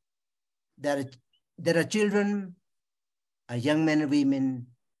just. There are children, young men and women,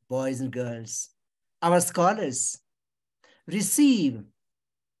 boys and girls, our scholars receive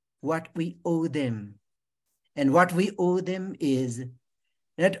what we owe them. And what we owe them is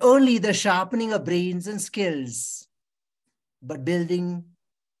not only the sharpening of brains and skills, but the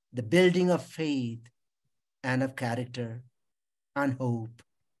building of faith and of character and hope.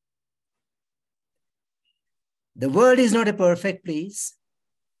 The world is not a perfect place,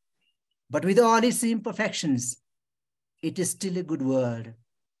 but with all its imperfections, it is still a good world.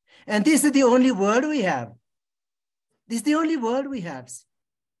 And this is the only world we have. This is the only world we have.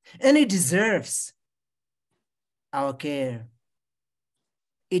 And it deserves our care.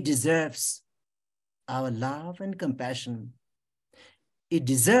 It deserves our love and compassion. It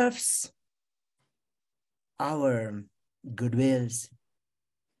deserves our goodwills.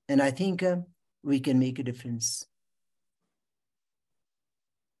 And I think we can make a difference.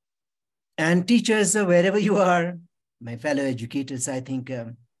 And teachers, wherever you are, my fellow educators, I think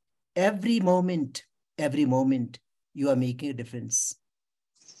every moment, you are making a difference.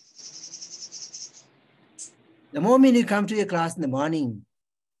 The moment you come to your class in the morning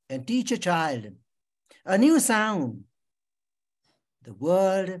and teach a child a new sound, the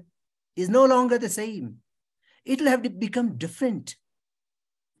world is no longer the same. It will have to become different.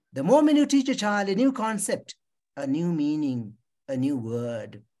 The moment you teach a child a new concept, a new meaning, a new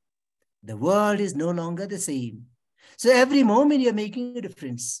word, the world is no longer the same. So every moment you're making a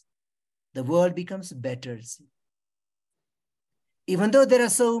difference, the world becomes better. Even though there are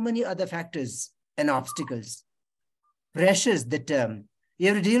so many other factors and obstacles, pressures that you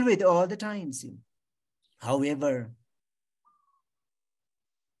have to deal with all the time. However,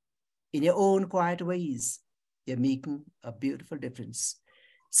 in your own quiet ways, you're making a beautiful difference.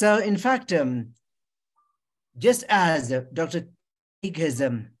 So in fact, just as Dr. Teague has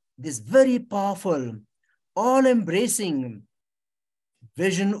this very powerful, all-embracing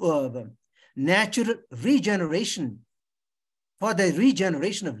vision of natural regeneration for the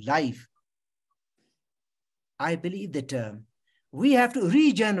regeneration of life, I believe that we have to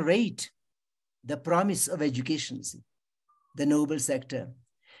regenerate the promise of education, the noble sector.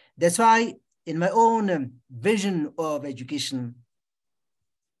 That's why in my own vision of education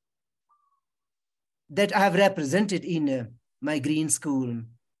that I have represented in my green school,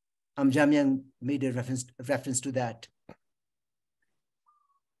 Jamyang made a reference to that.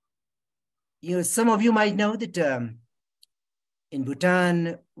 You know, some of you might know that in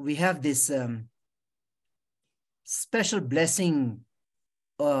Bhutan, we have this special blessing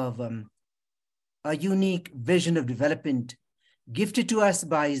of a unique vision of development gifted to us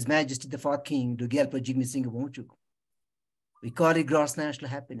by His Majesty the Fourth King, Dugyalpa Jigme Singh Wangchuk. We call it gross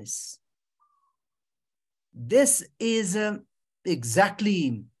national happiness. This is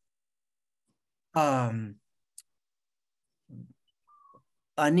exactly a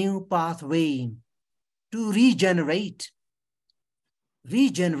new pathway to regenerate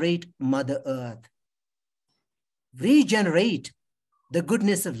Mother Earth, regenerate the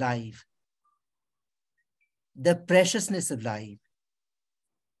goodness of life, the preciousness of life,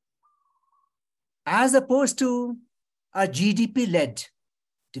 as opposed to a GDP-led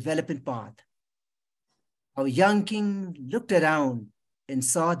development path. Our young king looked around and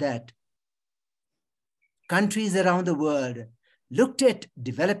saw that countries around the world looked at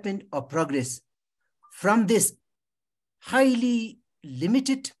development or progress from this highly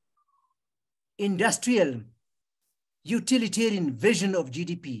limited industrial utilitarian vision of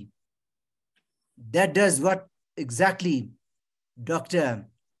GDP. That does what exactly Dr.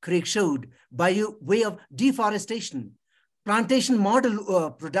 Craig showed by way of deforestation, plantation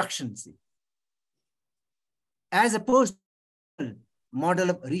model productions, as opposed to model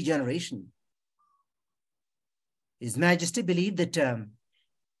of regeneration. His Majesty believed that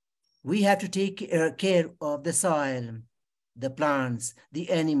we have to take care of the soil, the plants, the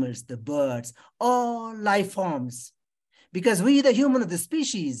animals, the birds, all life forms, because we, the human of the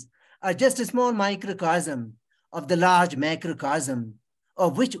species, are just a small microcosm of the large macrocosm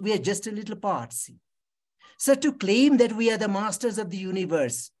of which we are just a little part. So to claim that we are the masters of the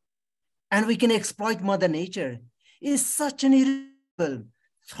universe and we can exploit Mother Nature is such an irresponsible,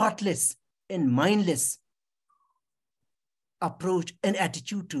 thoughtless, and mindless approach and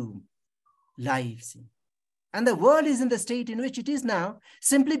attitude to life. And the world is in the state in which it is now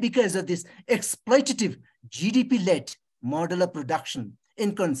simply because of this exploitative GDP-led model of production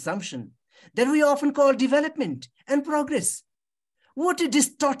and consumption that we often call development and progress. What a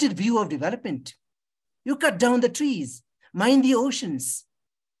distorted view of development. You cut down the trees, mine the oceans,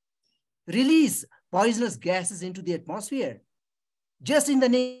 release poisonous gases into the atmosphere, just in the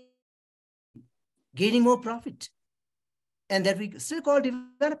name of gaining more profit. And that we still call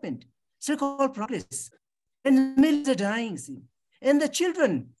development, still call progress. And millions are dying, and the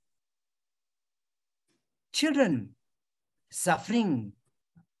children suffering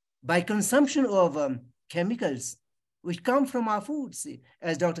by consumption of chemicals which come from our food,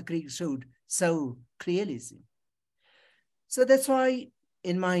 as Dr. Krieg showed so clearly. So that's why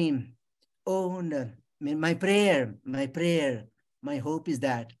in my own, my prayer, my hope is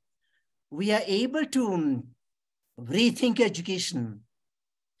that we are able to rethink education,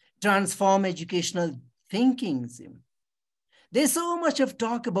 transform educational thinking. See. There's so much of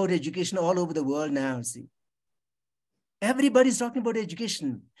talk about education all over the world now. See. Everybody's talking about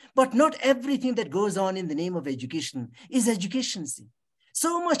education, but not everything that goes on in the name of education is education. See.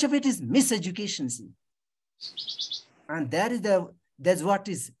 So much of it is miseducation. See. And that's what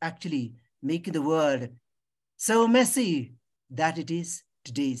is actually making the world so messy that it is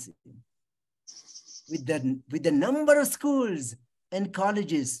today. See. With the number of schools and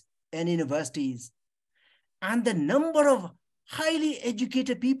colleges and universities and the number of highly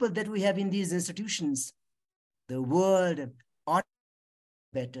educated people that we have in these institutions, the world ought to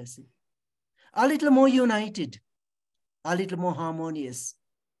be better, see. A little more united, a little more harmonious,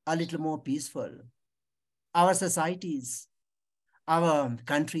 a little more peaceful. Our societies, our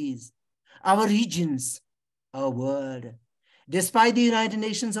countries, our regions, our world, despite the United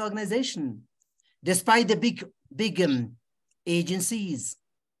Nations organization, despite the big agencies,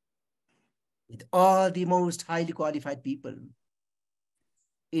 with all the most highly qualified people,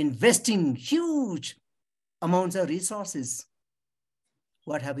 investing huge amounts of resources,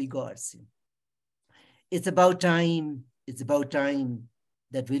 what have we got? It's about time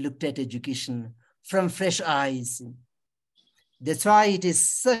that we looked at education from fresh eyes. That's why it is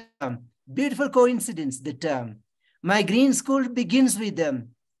such a beautiful coincidence that my green school begins with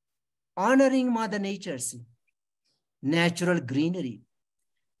honoring Mother Nature, natural greenery.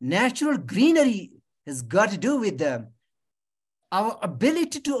 Natural greenery has got to do with our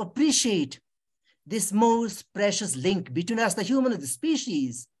ability to appreciate this most precious link between us, the human and the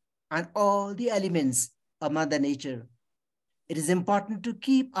species, and all the elements of Mother Nature. It is important to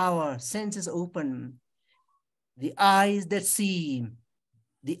keep our senses open. The eyes that see,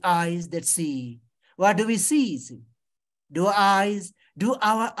 the eyes that see. What do we see? Do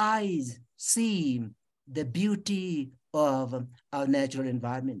our eyes see the beauty of our natural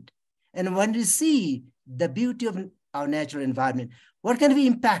environment? And when we see the beauty of our natural environment, what kind of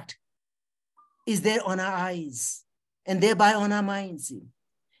impact is there on our eyes and thereby on our minds?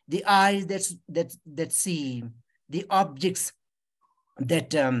 The eyes that see the objects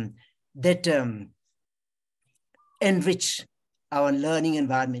that enrich our learning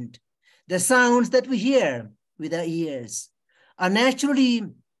environment, the sounds that we hear with our ears. A naturally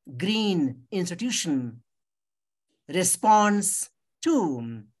green institution responds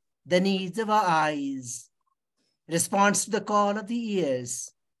to the needs of our eyes, responds to the call of the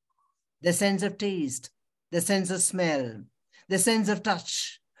ears, the sense of taste, the sense of smell, the sense of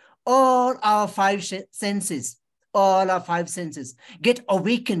touch. All our five senses get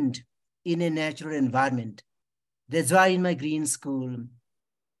awakened in a natural environment. That's why in my green school,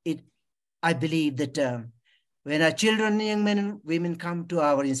 I believe that when our children, young men and women come to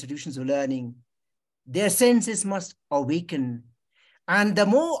our institutions of learning, their senses must awaken. And the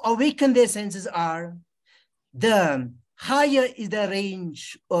more awakened their senses are, the higher is the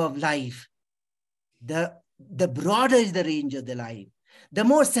range of life. The broader is the range of the life. The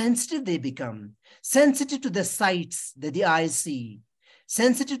more sensitive they become, sensitive to the sights that the eyes see,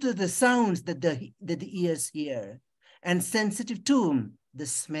 sensitive to the sounds that the ears hear, and sensitive to the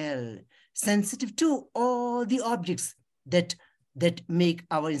smell, sensitive to all the objects that make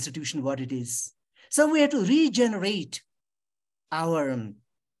our institution what it is. So we have to regenerate our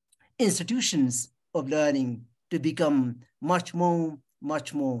institutions of learning to become much more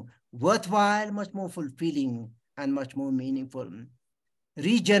worthwhile, much more fulfilling, and much more meaningful.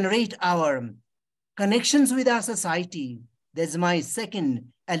 Regenerate our connections with our society. That's my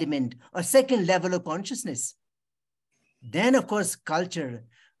second element, or second level of consciousness. Then, of course, culture,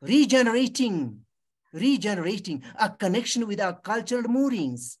 regenerating a connection with our cultural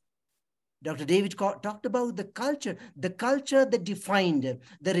moorings. Dr. David talked about the culture that defined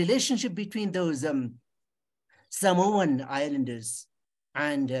the relationship between those Samoan islanders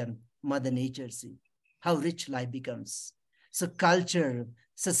and Mother Nature. See how rich life becomes. So culture,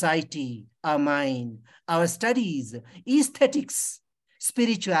 society, our mind, our studies, aesthetics,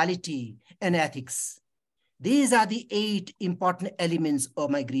 spirituality, and ethics. These are the 8 important elements of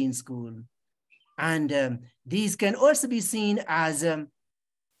my green school. And these can also be seen as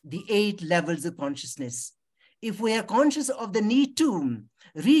the 8 levels of consciousness. If we are conscious of the need to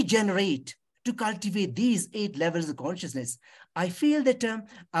regenerate, to cultivate these 8 levels of consciousness, I feel that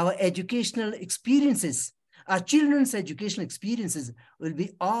our educational experiences, our children's educational experiences will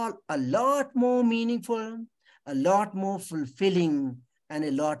be all a lot more meaningful, a lot more fulfilling, and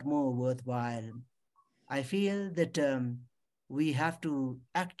a lot more worthwhile. I feel that we have to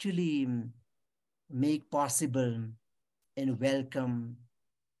actually make possible and welcome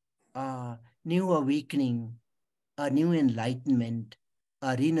a new awakening, a new enlightenment,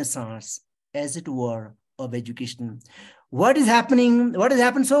 a renaissance, as it were, of education. What has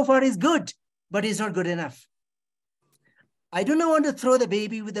happened so far is good, but it's not good enough. I do not want to throw the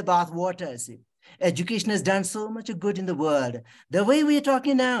baby with the bathwater. See, education has done so much good in the world. The way we are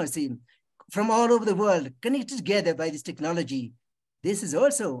talking now, see, from all over the world, connected together by this technology, this is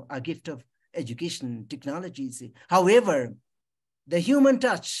also a gift of education technology. See. However, the human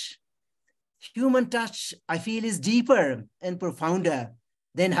touch, I feel, is deeper and profounder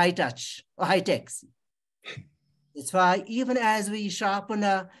than high touch or high tech. That's why even as we sharpen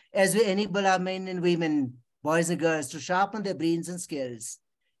as we enable our men and women, boys and girls, to sharpen their brains and skills,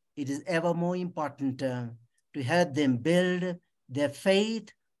 it is ever more important to help them build their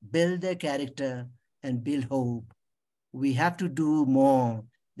faith, build their character, and build hope. We have to do more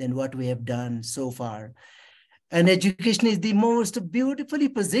than what we have done so far. And education is the most beautifully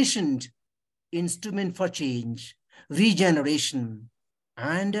positioned instrument for change, regeneration,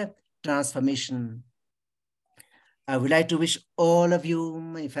 and transformation. I would like to wish all of you,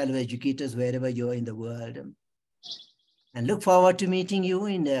 my fellow educators, wherever you're in the world, and look forward to meeting you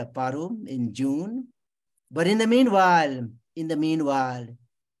in Paru in June. But in the meanwhile,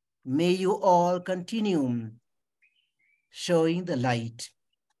 may you all continue showing the light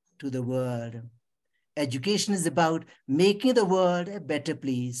to the world. Education is about making the world a better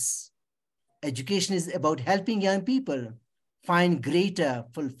place. Education is about helping young people find greater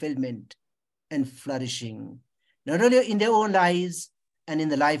fulfillment and flourishing, not only in their own lives and in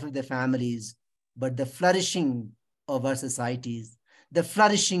the life of their families, but the flourishing of our societies, the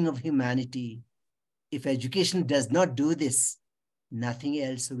flourishing of humanity. If education does not do this, nothing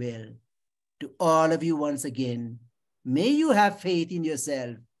else will. To all of you once again, may you have faith in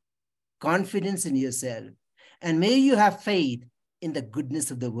yourself, confidence in yourself, and may you have faith in the goodness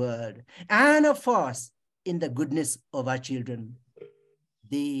of the world, and of course, in the goodness of our children.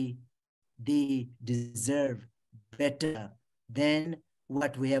 They deserve better than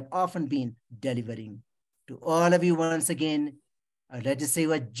what we have often been delivering. To all of you once again, I'd like to say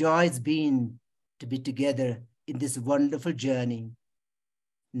what joy it's been to be together in this wonderful journey,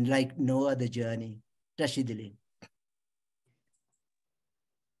 like no other journey. Tashidili.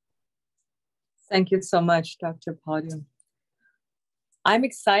 Thank you so much, Dr. Powdyel. I'm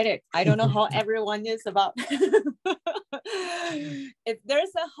excited. I don't know how everyone is about. If there's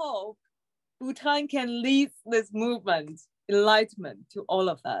a hope, Bhutan can lead this movement, enlightenment to all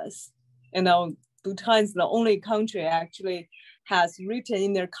of us. You know, Bhutan is the only country actually has written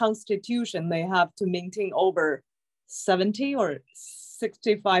in their constitution they have to maintain over 70 or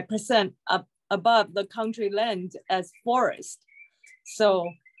 65% above the country land as forest.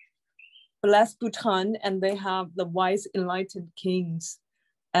 So bless Bhutan, and they have the wise enlightened kings.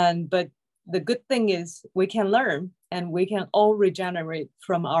 But the good thing is we can learn and we can all regenerate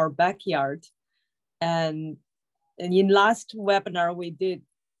from our backyard. And in last webinar we did,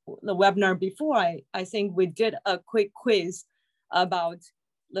 the webinar before, I think we did a quick quiz about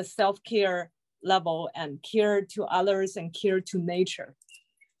the self-care level and care to others and care to nature.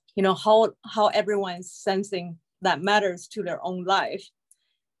 You know, how everyone's sensing that matters to their own life.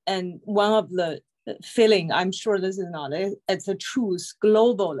 And one of the feeling, I'm sure this is not it, it's a truth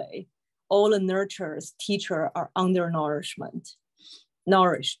globally, all the nurturers, teachers are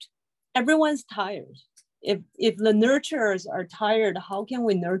nourished. Everyone's tired. If the nurturers are tired, how can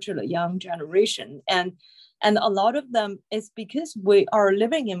we nurture the young generation? And a lot of them is because our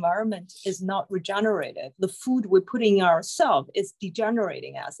living environment is not regenerative. The food we put in ourselves is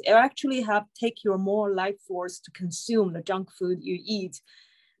degenerating us. It actually take your more life force to consume the junk food you eat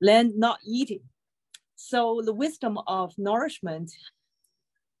than not eating. So the wisdom of nourishment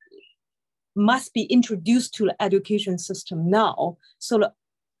must be introduced to the education system now, so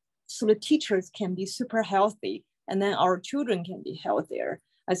the teachers can be super healthy, and then our children can be healthier.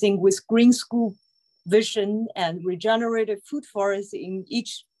 I think with green school vision and regenerative food forests in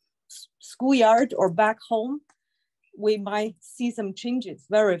each schoolyard or back home, we might see some changes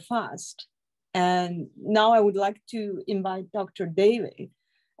very fast. And now I would like to invite Dr. David,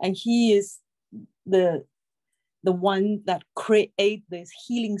 and he is the one that create this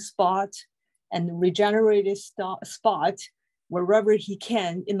healing spot and regenerative spot wherever he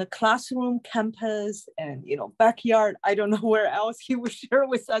can, in the classroom, campus, and backyard. I don't know where else he will share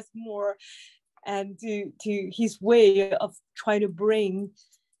with us more, and to his way of trying to bring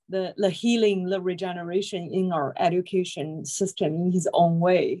the healing, the regeneration in our education system in his own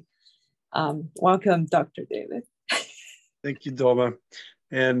way. Welcome, Dr. David. Thank you, Doma.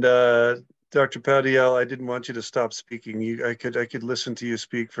 And Dr. Powdyel, I didn't want you to stop speaking. I could listen to you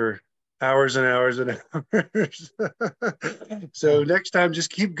speak for hours and hours and hours. So next time, just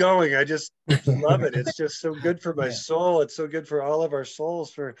keep going. I just love it. It's just so good for my soul. It's so good for all of our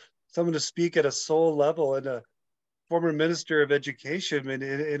souls, for someone to speak at a soul level. And a former minister of education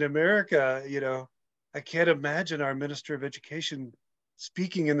in America, you know, I can't imagine our minister of education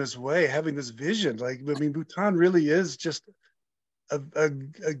speaking in this way, having this vision. Like, I mean, Bhutan really is just a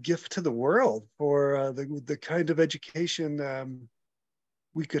gift to the world for the kind of education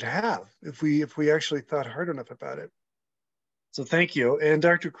we could have if we actually thought hard enough about it. So thank you. And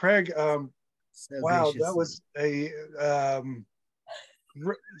Dr. Craig, wow, that was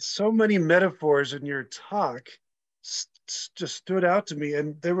so many metaphors in your talk just stood out to me.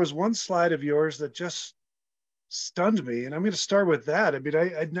 And there was one slide of yours that just stunned me. And I'm going to start with that. I mean,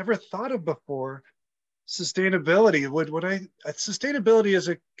 I'd never thought of before sustainability. Sustainability is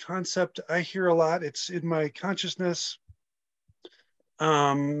a concept I hear a lot. It's in my consciousness.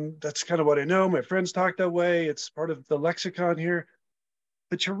 That's kind of what I know. My friends talk that way. It's part of the lexicon here.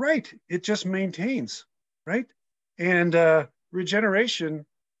 But you're right. It just maintains, right? And regeneration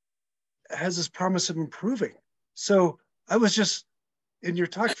has this promise of improving. So I was just, in your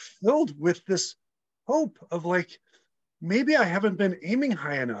talk, filled with this hope of like, maybe I haven't been aiming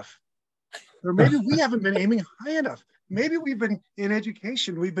high enough. Or maybe we haven't been aiming high enough. Maybe we've been, in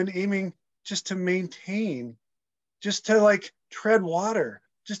education, we've been aiming just to maintain, just to like tread water,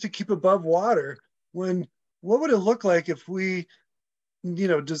 just to keep above water. When, what would it look like if we, you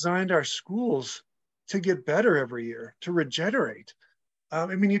know, designed our schools to get better every year, to regenerate? I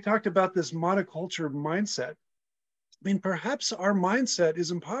mean, you talked about this monoculture mindset. I mean, perhaps our mindset is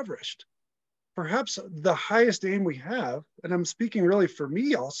impoverished. Perhaps the highest aim we have, and I'm speaking really for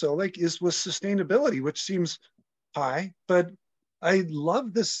me also, like, is with sustainability, which seems high, but I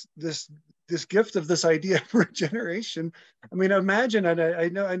love this gift of this idea of regeneration. I mean, imagine, and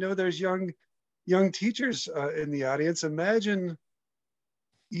I know there's young teachers in the audience. Imagine,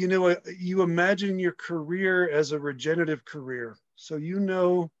 you know, you imagine your career as a regenerative career. So you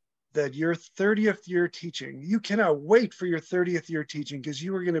know that your 30th year teaching, you cannot wait for your 30th year teaching because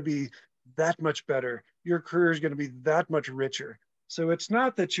you are going to be that much better. Your career is going to be that much richer. So it's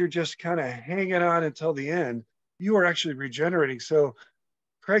not that you're just kind of hanging on until the end. You are actually regenerating. So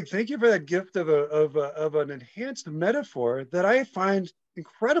Craig, thank you for that gift of an enhanced metaphor that I find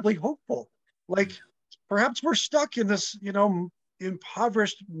incredibly hopeful. Like, perhaps we're stuck in this, you know,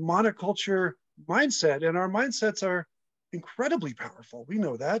 impoverished monoculture mindset, and our mindsets are incredibly powerful. We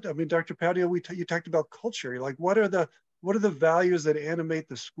know that. I mean, Dr. Powdyel, you talked about culture. Like, what are the values that animate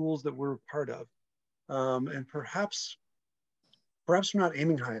the schools that we're a part of? And perhaps we're not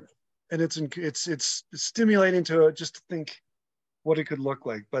aiming high enough. And it's stimulating to just think what it could look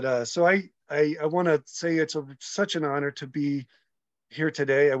like. But so I want to say it's such an honor to be here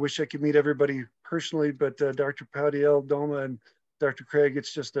today. I wish I could meet everybody personally, but Dr. Powdyel, Doma, and Dr. Craig,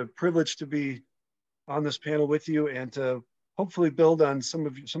 it's just a privilege to be on this panel with you and to hopefully build on some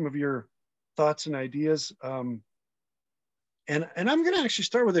of your thoughts and ideas. And I'm going to actually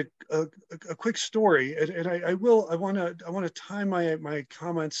start with a quick story, and I want to tie my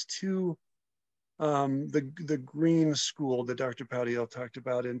comments to the green school that Dr. Powdyel talked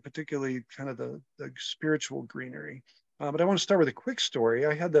about, and particularly kind of the spiritual greenery. But I want to start with a quick story.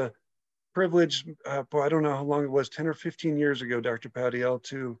 I had the privilege, I don't know how long it was, 10 or 15 years ago, Dr. Powdyel,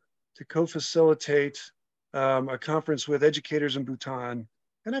 to co-facilitate a conference with educators in Bhutan.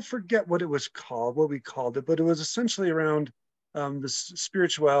 And I forget what it was called, what we called it, but it was essentially around the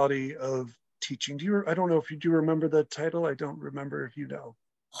spirituality of teaching. I don't know if you do remember the title. I don't remember if you know.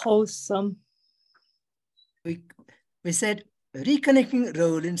 Wholesome. We said reconnecting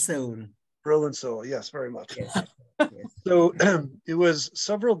role and soul. Role and soul, yes, very much. Yes. Yes. So it was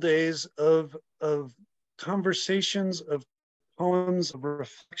several days of conversations, of poems, of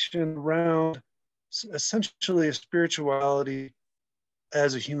reflection around essentially a spirituality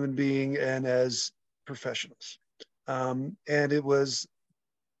as a human being and as professionals. And it was,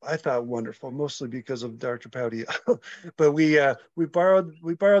 I thought, wonderful, mostly because of Dr. Powdyel. But we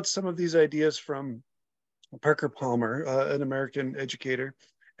borrowed some of these ideas from Parker Palmer, an American educator.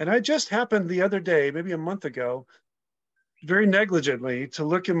 And I just happened the other day, maybe a month ago, very negligently, to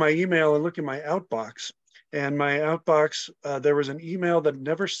look in my email and look in my outbox. And my outbox, there was an email that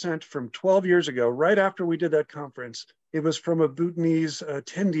never sent from 12 years ago, right after we did that conference. It was from a Bhutanese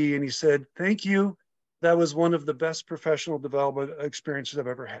attendee, and he said, "Thank you. That was one of the best professional development experiences I've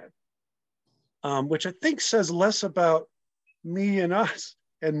ever had." Which I think says less about me and us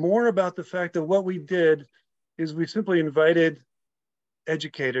and more about the fact that what we did is we simply invited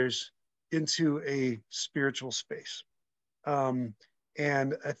educators into a spiritual space.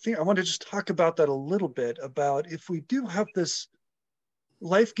 And I think I want to just talk about that a little bit, about if we do have this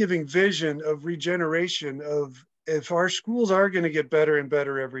life-giving vision of regeneration, of if our schools are going to get better and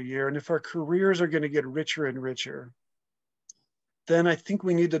better every year, and if our careers are going to get richer and richer, then I think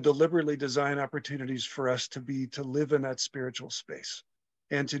we need to deliberately design opportunities for us to live in that spiritual space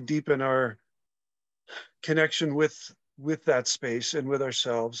and to deepen our connection with that space and with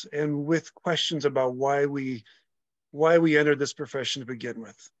ourselves, and with questions about why we entered this profession to begin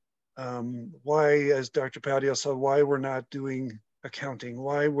with. Why, as Dr. Powdyel said, why we're not doing accounting,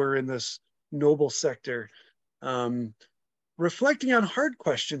 why we're in this noble sector. Reflecting on hard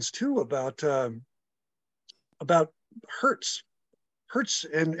questions too, about hurts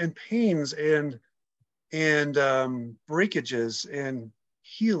and pains and breakages and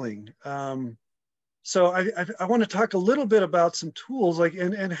healing. So I want to talk a little bit about some tools, like,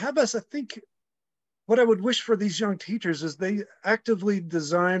 and have us, I think, what I would wish for these young teachers is they actively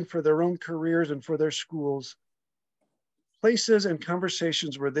design for their own careers and for their schools places and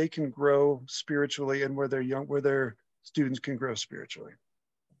conversations where they can grow spiritually, and where their students can grow spiritually.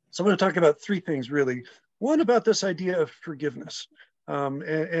 So I'm going to talk about three things, really. One, about this idea of forgiveness,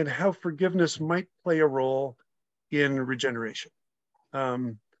 and how forgiveness might play a role in regeneration. I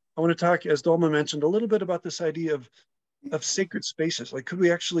want to talk, as Dolma mentioned, a little bit about this idea of sacred spaces. Like, could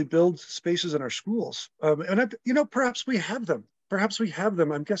we actually build spaces in our schools? Perhaps we have them.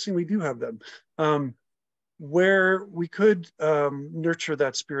 I'm guessing we do have them, where we could nurture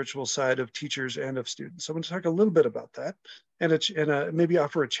that spiritual side of teachers and of students. So I'm going to talk a little bit about that, and maybe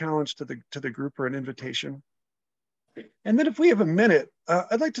offer a challenge to the group, or an invitation. And then, if we have a minute,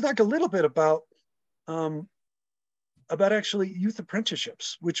 I'd like to talk a little bit about actually youth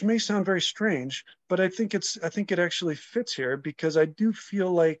apprenticeships, which may sound very strange, but I think it actually fits here, because I do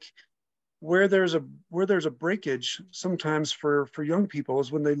feel like where there's a breakage sometimes for young people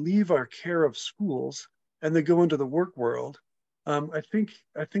is when they leave our care of schools and they go into the work world. I think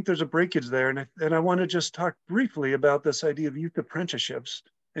there's a breakage there, and I want to just talk briefly about this idea of youth apprenticeships.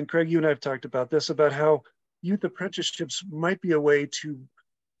 And Craig, you and I have talked about this, about how youth apprenticeships might be a way to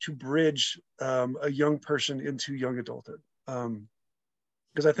bridge a young person into young adulthood.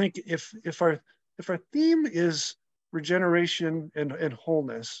 Because I think if our theme is regeneration and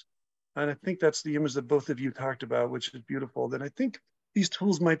wholeness, and I think that's the image that both of you talked about, which is beautiful, then I think these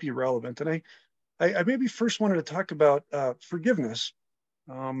tools might be relevant. And I maybe first wanted to talk about forgiveness.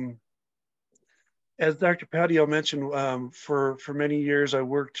 As Dr. Powdyel mentioned, for many years I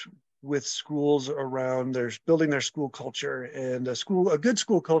worked with schools around building their school culture, and a good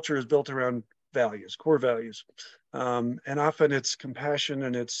school culture is built around values, core values, and often it's compassion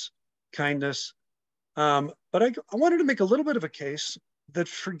and it's kindness. But I wanted to make a little bit of a case that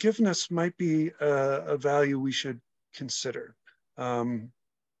forgiveness might be a value we should consider.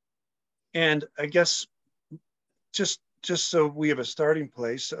 And I guess just so we have a starting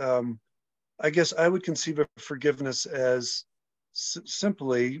place, I guess I would conceive of forgiveness as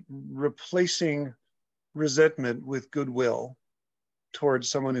simply replacing resentment with goodwill towards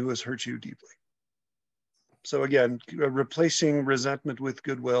someone who has hurt you deeply. So again, replacing resentment with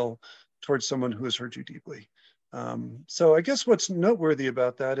goodwill towards someone who has hurt you deeply. So I guess what's noteworthy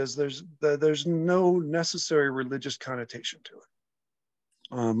about that is there's no necessary religious connotation to it.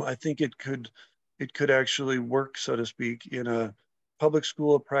 I think it could actually work, so to speak, in a public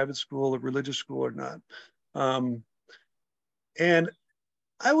school, a private school, a religious school, or not. And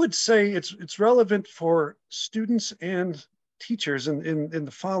I would say it's relevant for students and teachers in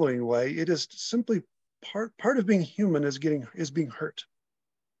the following way. It is simply part of being human is being hurt.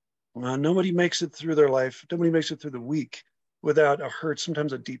 Nobody makes it through their life. Nobody makes it through the week without a hurt,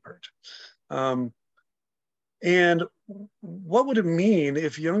 sometimes a deep hurt. And what would it mean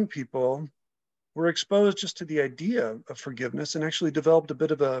if young people were exposed just to the idea of forgiveness and actually developed a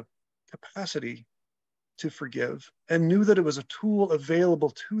bit of a capacity to forgive, and knew that it was a tool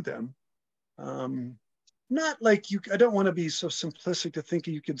available to them? Not like I don't want to be so simplistic to think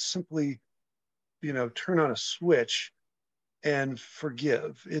you could simply, turn on a switch and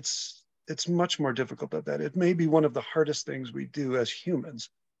forgive. It's much more difficult than that. It may be one of the hardest things we do as humans,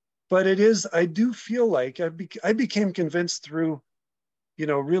 but it is. I do feel like I became convinced through,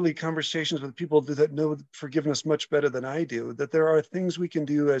 really conversations with people that know forgiveness much better than I do, that there are things we can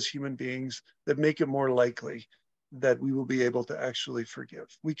do as human beings that make it more likely that we will be able to actually forgive.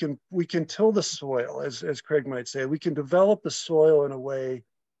 We can till the soil, as Craig might say. We can develop the soil in a way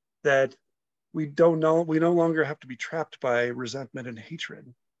that we no longer have to be trapped by resentment and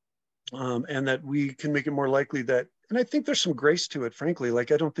hatred, and that we can make it more likely that, and I think there's some grace to it, frankly.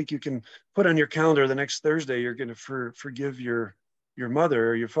 Like, I don't think you can put on your calendar the next Thursday you're going to forgive your your mother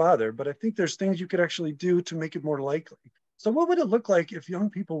or your father, but I think there's things you could actually do to make it more likely. So what would it look like if young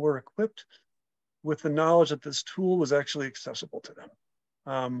people were equipped with the knowledge that this tool was actually accessible to them?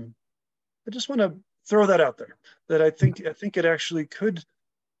 I just want to throw that out there, that I think it actually could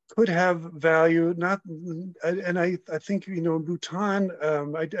have value. Not, and I think, you know, in Bhutan,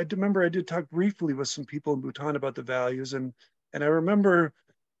 I remember I did talk briefly with some people in Bhutan about the values, and I remember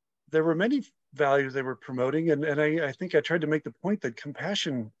there were many values they were promoting, and I think I tried to make the point that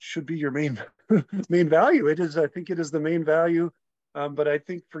compassion should be your main main value. It is, I think it is the main value, but I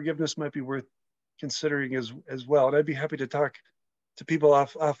think forgiveness might be worth considering as well. And I'd be happy to talk to people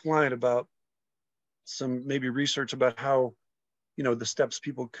offline about some maybe research about how, you know, the steps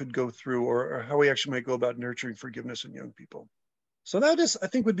people could go through, or how we actually might go about nurturing forgiveness in young people. So that is, I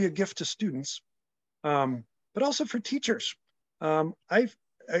think, would be a gift to students, but also for teachers.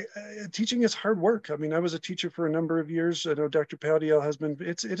 Teaching is hard work. I mean, I was a teacher for a number of years. I know Dr. Powdyel has been.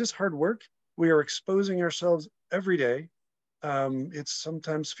 It is hard work. We are exposing ourselves every day. It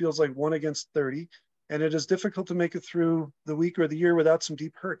sometimes feels like 1 against 30, and it is difficult to make it through the week or the year without some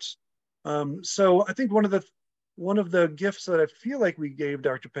deep hurts. So I think one of the gifts that I feel like we gave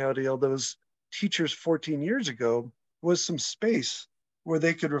Dr. Powdyel, those teachers 14 years ago, was some space where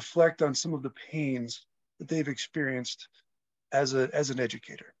they could reflect on some of the pains that they've experienced as an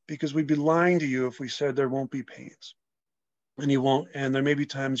educator, because we'd be lying to you if we said there won't be pains, and you won't, and there may be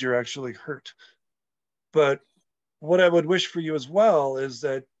times you're actually hurt. But what I would wish for you as well is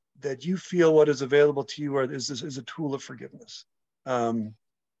that you feel what is available to you is a tool of forgiveness.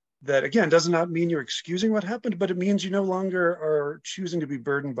 That, again, does not mean you're excusing what happened, but it means you no longer are choosing to be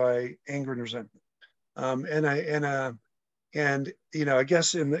burdened by anger and resentment. And you know, I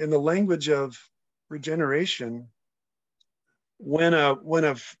guess in the language of regeneration, when a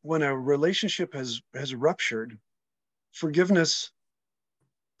relationship has ruptured, forgiveness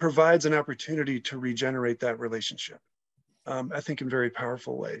provides an opportunity to regenerate that relationship, I think in very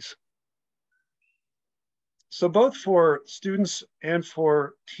powerful ways. So both for students and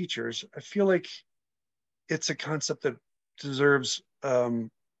for teachers, I feel like it's a concept that deserves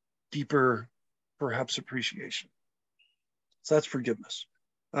deeper, perhaps, appreciation. So that's forgiveness.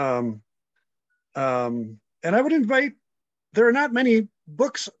 And I would invite, there are not many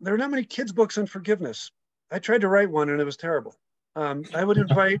books, there are not many kids' books on forgiveness. I tried to write one and it was terrible. I would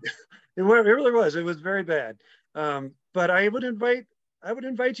invite, it really was, it was very bad. But I would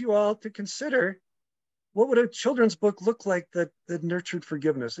invite you all to consider, what would a children's book look like that nurtured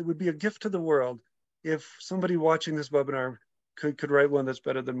forgiveness? It would be a gift to the world if somebody watching this webinar could write one that's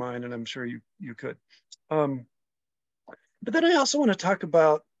better than mine, and I'm sure you could. But then I also want to talk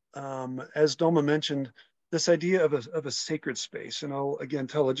about, as Doma mentioned, this idea of a sacred space. And I'll again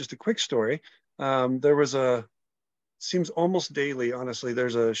tell just a quick story. There was seems almost daily, honestly,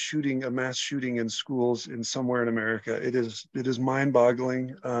 there's a mass shooting in schools somewhere in America. It is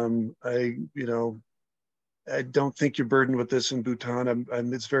mind-boggling. I don't think you're burdened with this in Bhutan.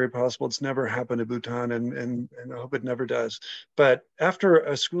 And it's very possible it's never happened in Bhutan, and I hope it never does. But after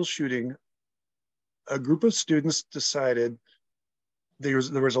a school shooting, a group of students decided, there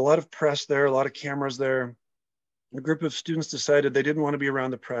was a lot of press there, a lot of cameras there. A group of students decided they didn't want to be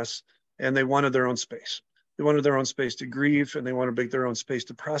around the press, and they wanted their own space. They wanted their own space to grieve, and they wanted to make their own space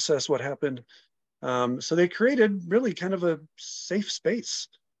to process what happened. So they created really kind of a safe space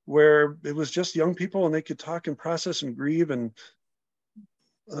where it was just young people and they could talk and process and grieve. And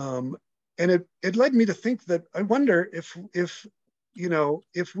it led me to think that I wonder if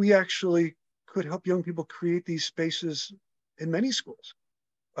we actually could help young people create these spaces in many schools,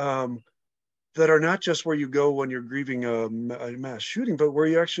 that are not just where you go when you're grieving a mass shooting, but where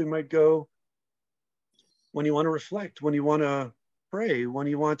you actually might go when you want to reflect, when you want to pray, when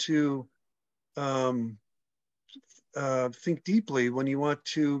you want to think deeply, when you want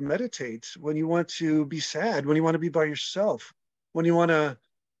to meditate, when you want to be sad, when you want to be by yourself, when you want to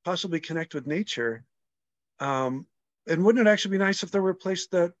possibly connect with nature. And wouldn't it actually be nice if there were a place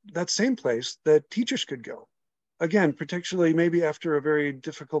that same place that teachers could go? Again, particularly maybe after a very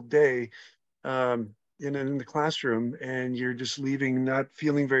difficult day in the classroom, and you're just leaving not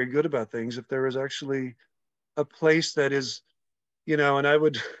feeling very good about things. If there was actually a place that is, and I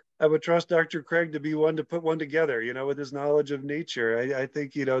would trust Dr. Craig to be one to put one together, with his knowledge of nature. I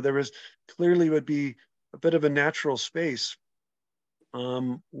think, there was clearly would be a bit of a natural space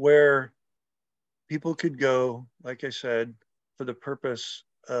where people could go, like I said, for the purpose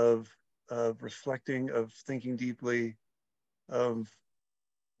of reflecting, of thinking deeply, of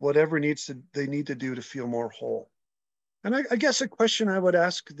whatever they need to do to feel more whole. And I guess a question I would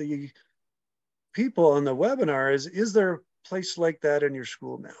ask the people on the webinar is there place like that in your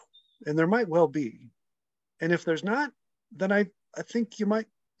school now? And there might well be. And if there's not, then I think you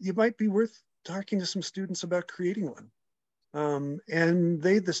might be worth talking to some students about creating one. And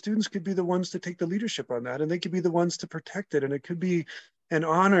the students could be the ones to take the leadership on that, and they could be the ones to protect it. And it could be an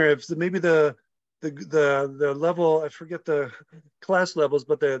honor if maybe the level, I forget the class levels,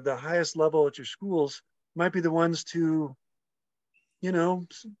 but the highest level at your schools might be the ones to, you know,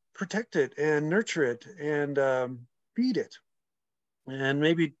 protect it and nurture it and feed it, and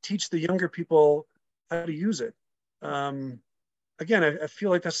maybe teach the younger people how to use it. Again, I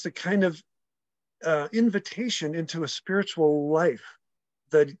feel like that's the kind of invitation into a spiritual life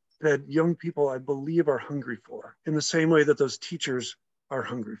that young people, I believe, are hungry for, in the same way that those teachers are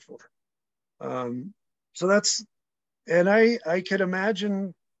hungry for. So that's, and I could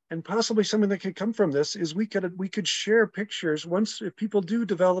imagine, and possibly something that could come from this is we could share pictures once, if people do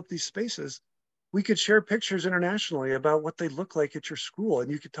develop these spaces, we could share pictures internationally about what they look like at your school, and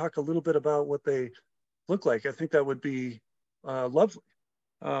you could talk a little bit about what they look like. I think that would be lovely.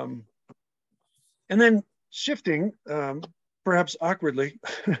 And then shifting, perhaps awkwardly,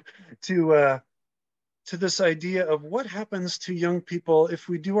 to this idea of what happens to young people if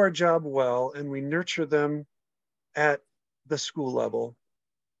we do our job well and we nurture them at the school level.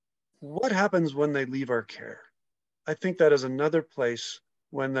 What happens when they leave our care? I think that is another place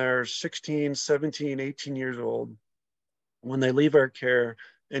when they're 16, 17, 18 years old, when they leave our care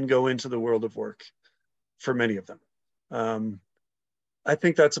and go into the world of work, for many of them. I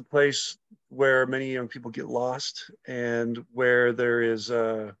think that's a place where many young people get lost, and where there is,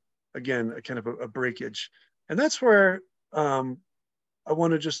 again, a kind of a breakage. And that's where I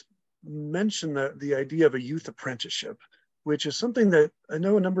want to just mention the idea of a youth apprenticeship, which is something that I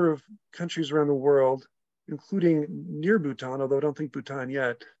know a number of countries around the world, including near Bhutan, although I don't think Bhutan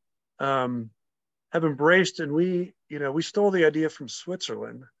yet, have embraced. And we stole the idea from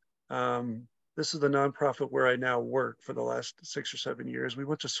Switzerland. This is the nonprofit where I now work for the last 6 or 7 years. We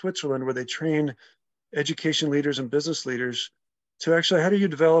went to Switzerland, where they train education leaders and business leaders to actually, how do you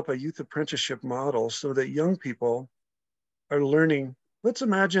develop a youth apprenticeship model so that young people are learning. Let's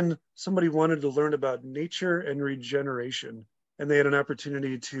imagine somebody wanted to learn about nature and regeneration, and they had an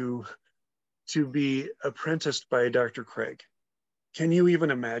opportunity to be apprenticed by Dr. Craig. Can you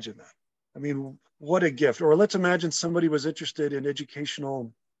even imagine that? I mean, what a gift. Or let's imagine somebody was interested in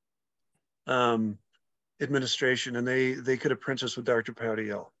educational administration, and they could apprentice with Dr.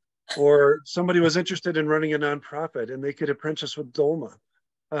 Powdyel. Or somebody was interested in running a nonprofit, and they could apprentice with Dolma.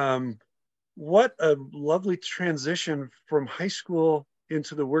 What a lovely transition from high school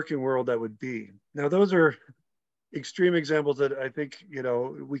into the working world that would be. Now, those are extreme examples that I think,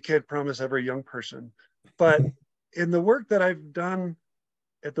 we can't promise every young person. But in the work that I've done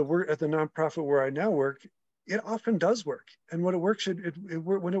at the nonprofit where I now work, it often does work. And when it works,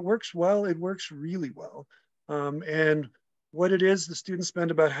 when it works well, it works really well. And what it is, the students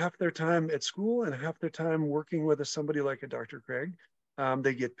spend about half their time at school and half their time working with somebody like a Dr. Craig.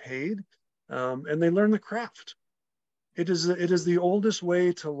 They get paid, and they learn the craft. It is the oldest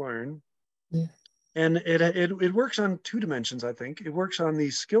way to learn. Yeah. And it works on 2 dimensions, I think. It works on the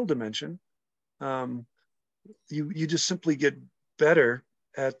skill dimension. You just simply get better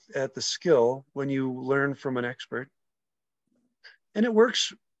at the skill when you learn from an expert. And it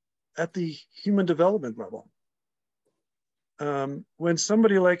works at the human development level. When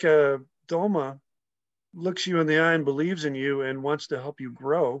somebody like a Dolma looks you in the eye and believes in you and wants to help you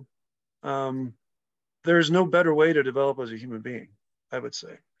grow, there's no better way to develop as a human being, I would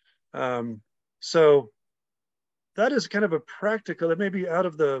say. So that is kind of a practical, it may be out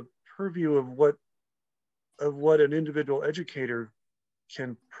of the purview of what an individual educator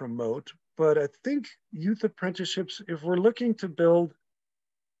can promote, but I think youth apprenticeships, if we're looking to build,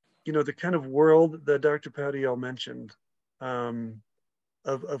 the kind of world that Dr. Powdyel mentioned,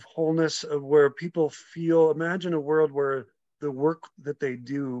 of wholeness, of where people feel, imagine a world where the work that they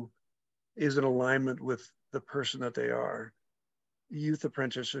do is in alignment with the person that they are. Youth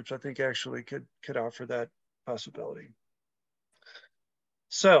apprenticeships, I think, actually could offer that possibility.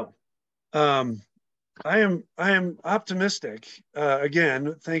 So I am optimistic,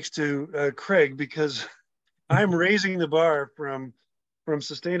 again, thanks to Craig, because I'm raising the bar from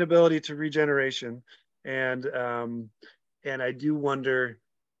sustainability to regeneration. And I do wonder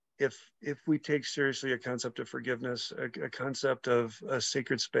if we take seriously a concept of forgiveness, a concept of a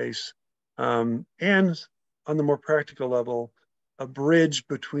sacred space, and on the more practical level, a bridge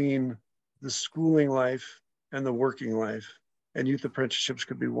between the schooling life and the working life. And youth apprenticeships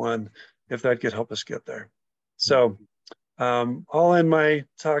could be one, if that could help us get there. So I'll end my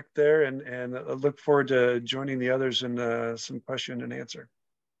talk there and look forward to joining the others in some question and answer.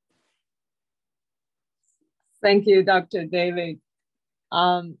 Thank you, Dr. David.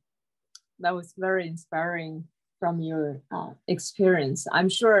 That was very inspiring from your experience. I'm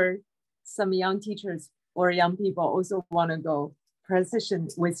sure some young teachers or young people also want to go precision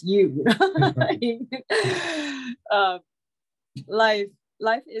with you.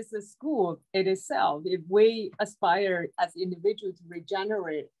 Life is a school in itself. If we aspire as individuals to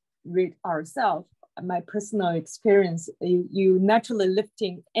regenerate ourselves, my personal experience, you naturally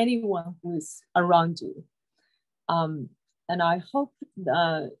lifting anyone who's around you. And I hope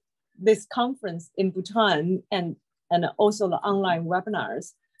this conference in Bhutan and also the online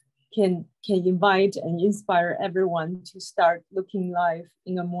webinars can invite and inspire everyone to start looking life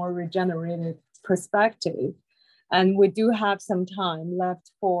in a more regenerative perspective. And we do have some time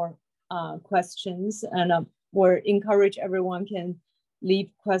left for questions, and we'll encourage everyone can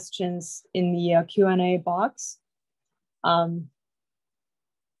leave questions in the Q&A box. And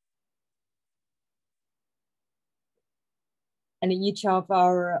each of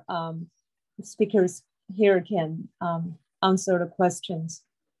our speakers here can answer the questions.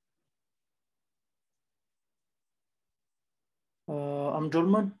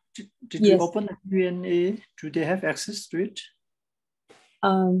 Amdolma, did Yes. you open the Q&A? Do they have access to it?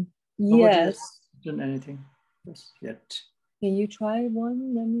 Yes. Done anything yet? Can you try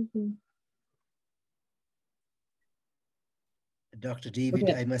one? Let me see. Dr. David,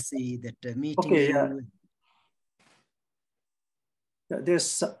 okay. I must say that meeting okay, you...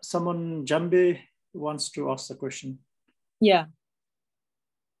 There's someone, Jambe, wants to ask a question. Yeah.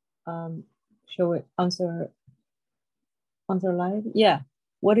 Shall we answer live? Yeah.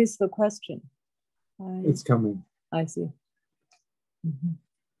 What is the question? It's coming. I see. Mm-hmm.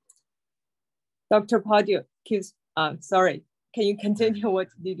 Dr. Powdyel, sorry. Can you continue? What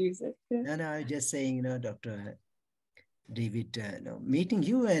did you say? No, I was just saying, Dr. David, meeting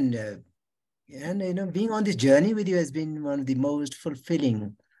you and being on this journey with you has been one of the most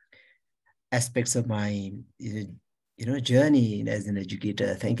fulfilling aspects of my, journey as an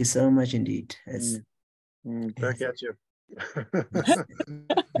educator. Thank you so much indeed. Back at you.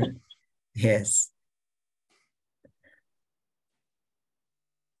 Yes.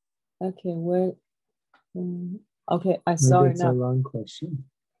 Okay, okay, I saw it now. It's a long question.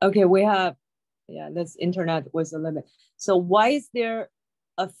 Okay, we have, this internet was a limit. So why is there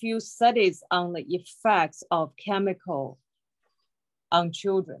a few studies on the effects of chemical on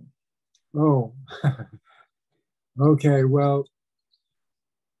children? Oh, okay, well,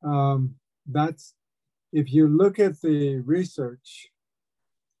 that's, if you look at the research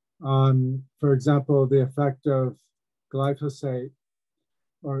on, for example, the effect of glyphosate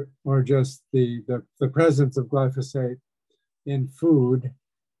or just the presence of glyphosate in food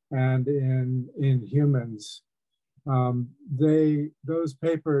and in humans, those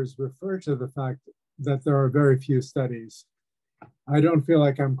papers refer to the fact that there are very few studies. I don't feel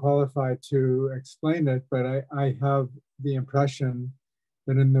like I'm qualified to explain it, but I have the impression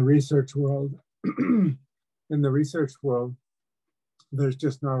that in the research world, there's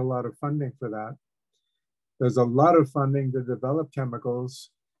just not a lot of funding for that. There's a lot of funding to develop chemicals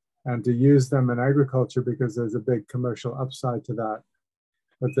and to use them in agriculture because there's a big commercial upside to that.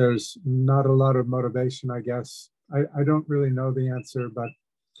 But there's not a lot of motivation, I guess. I don't really know the answer, but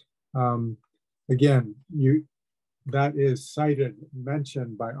again, that is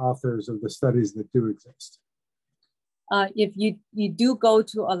mentioned by authors of the studies that do exist. If you do go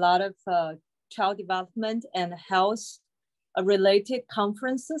to a lot of child development and health related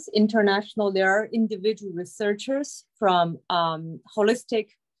conferences, international, there are individual researchers from holistic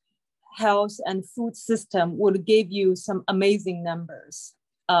health and food system would give you some amazing numbers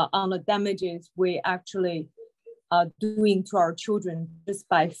on the damages we actually are doing to our children just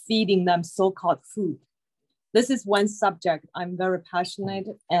by feeding them so-called food. This is one subject I'm very passionate,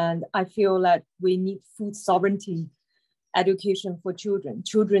 and I feel that we need food sovereignty education for children.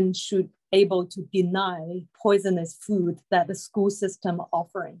 Children should be able to deny poisonous food that the school system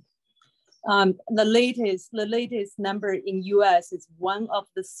offering. The latest number in US is 1 of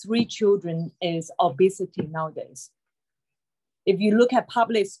the 3 children is obesity nowadays. If you look at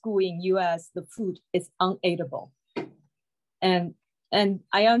public school in US, the food is uneatable. And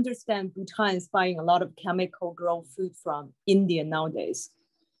I understand Bhutan is buying a lot of chemical grown food from India nowadays,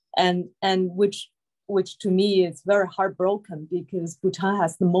 and which to me is very heartbroken because Bhutan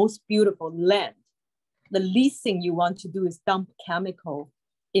has the most beautiful land. The least thing you want to do is dump chemical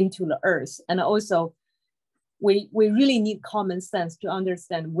into the earth. And also we really need common sense to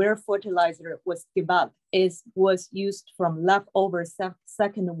understand where fertilizer was developed. Was used from leftover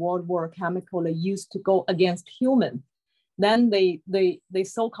Second World War chemical used to go against human. Then the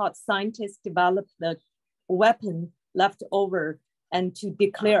so-called scientists developed the weapon left over and to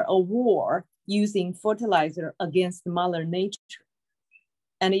declare a war using fertilizer against Mother Nature.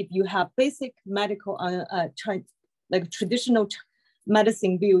 And if you have basic medical, like traditional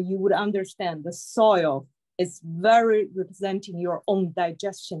medicine view, you would understand the soil is very representing your own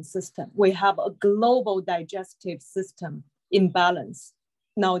digestion system. We have a global digestive system imbalance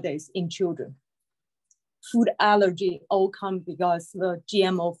nowadays in children. Food allergy all come because of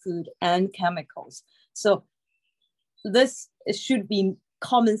GMO food and chemicals. So this should be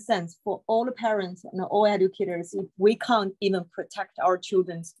common sense for all the parents and all educators. If we can't even protect our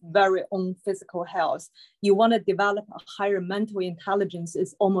children's very own physical health, you want to develop a higher mental intelligence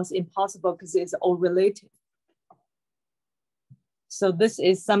is almost impossible because it's all related. So this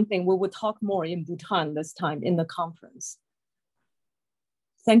is something we will talk more in Bhutan this time in the conference.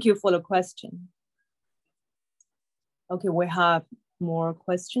 Thank you for the question. Okay, we have more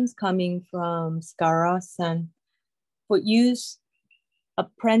questions coming from Skara-san. For youth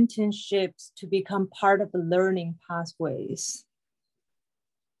apprenticeships to become part of the learning pathways?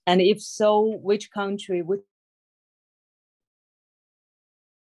 And if so, which country would?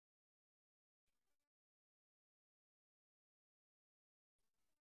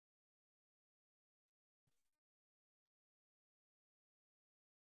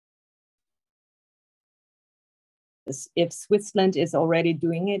 If Switzerland is already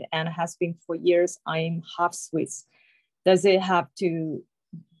doing it and has been for years, I'm half Swiss. Does it have to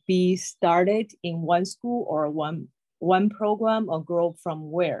be started in one school or one program or grow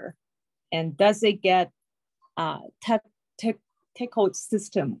from where? And does it get tackled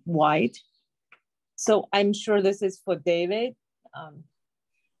system wide? So I'm sure this is for David.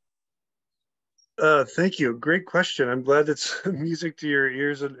 Thank you. Great question. I'm glad it's music to your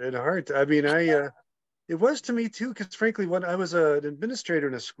ears and heart. I mean, it was to me too, because frankly, when I was an administrator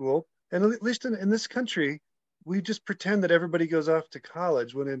in a school, and at least in this country, we just pretend that everybody goes off to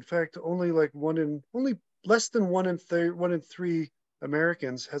college when in fact only less than one in three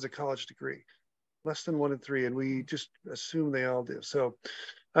Americans has a college degree, less than 1 in 3, and we just assume they all do. So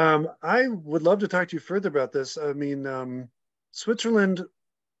I would love to talk to you further about this. I mean, Switzerland,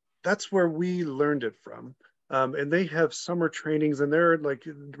 that's where we learned it from. And they have summer trainings, and they're like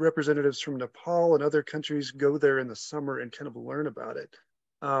representatives from Nepal and other countries go there in the summer and kind of learn about it.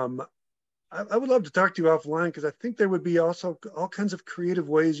 I would love to talk to you offline because I think there would be also all kinds of creative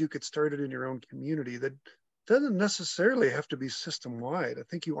ways you could start it in your own community that doesn't necessarily have to be system-wide. I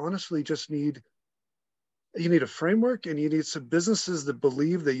think you honestly just need a framework, and you need some businesses that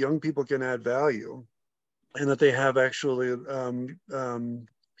believe that young people can add value and that they have actually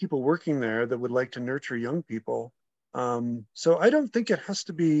people working there that would like to nurture young people. So I don't think it has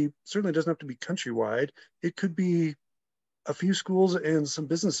to be, certainly doesn't have to be countrywide. It could be a few schools and some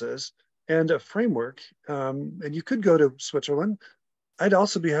businesses and a framework. And you could go to Switzerland. I'd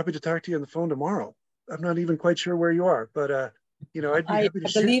also be happy to talk to you on the phone tomorrow. I'm not even quite sure where you are, but I'd be happy to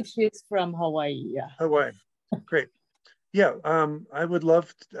share. I believe she's from Hawaii, yeah. Hawaii, great. Yeah, I would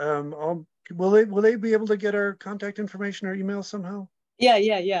love, will they be able to get our contact information or email somehow? Yeah.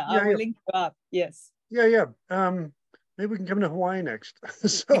 I will link you up, yes. Yeah. Maybe we can come to Hawaii next.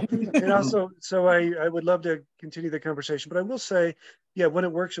 And also, I would love to continue the conversation, but I will say, yeah, when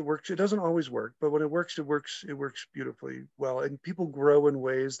it works, it works. It doesn't always work, but when it works beautifully well. And people grow in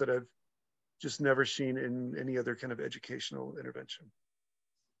ways that I've just never seen in any other kind of educational intervention.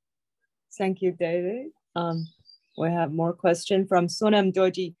 Thank you, David. We have more questions from Sonam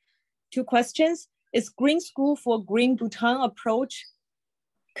Georgie. 2 questions. Is Green School for Green Bhutan approach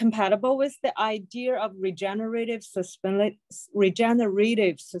compatible with the idea of regenerative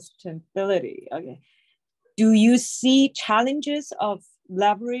sustainability? Okay. Do you see challenges of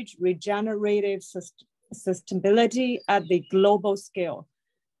leverage regenerative sustainability at the global scale?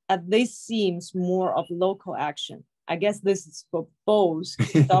 This seems more of local action. I guess this is for both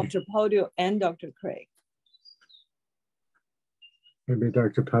Dr. Powdyel and Dr. Craig. Maybe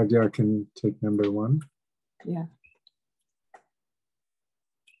Dr. Powdyel can take number 1. Yeah.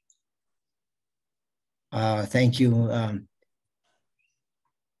 Thank you.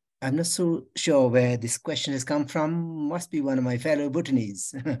 I'm not so sure where this question has come from. Must be one of my fellow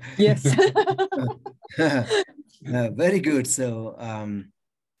Bhutanese. Yes. Very good. So,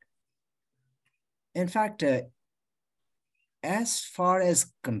 in fact, as far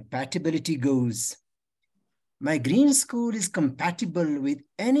as compatibility goes, my green school is compatible with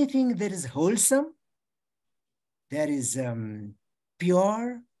anything that is wholesome there is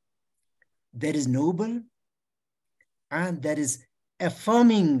pure, there is noble, and there is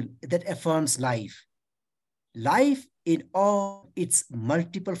affirming, that affirms life. Life in all its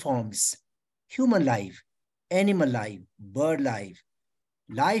multiple forms: human life, animal life, bird life,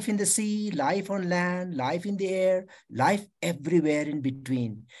 life in the sea, life on land, life in the air, life everywhere in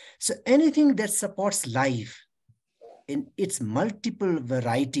between. So anything that supports life in its multiple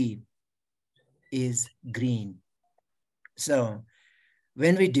variety is green. So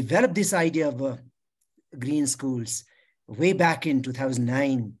when we developed this idea of green schools way back in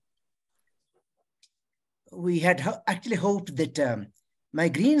 2009, we had actually hoped that my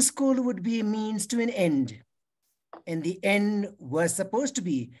green school would be a means to an end. And the end was supposed to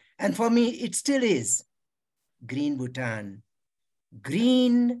be, and for me, it still is, green Bhutan.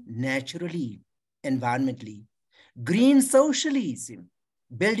 Green naturally, environmentally. Green socially,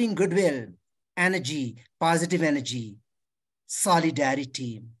 building goodwill, energy, positive energy,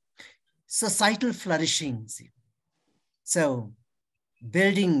 solidarity, societal flourishing. So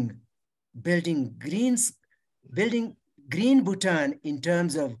building green Bhutan in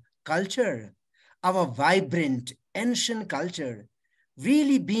terms of culture, our vibrant ancient culture,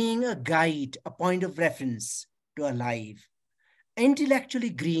 really being a guide, a point of reference to our life.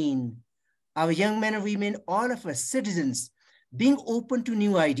 Intellectually green, our young men and women, all of us citizens, being open to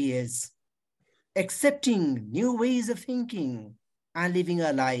new ideas, accepting new ways of thinking and living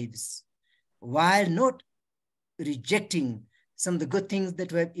our lives, while not rejecting some of the good things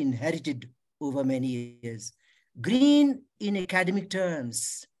that we have inherited over many years. Green in academic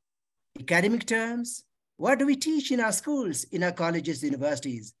terms. Academic terms, what do we teach in our schools, in our colleges,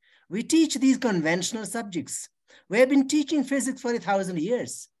 universities? We teach these conventional subjects. We have been teaching physics for 1,000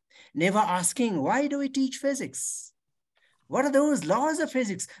 years, never asking, why do we teach physics? What are those laws of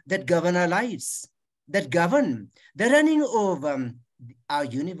physics that govern our lives, that govern the running of our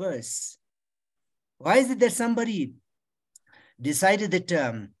universe? Why is it that somebody decided that,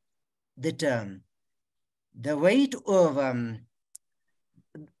 the weight of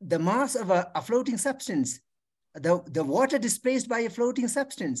the mass of a floating substance, the water displaced by a floating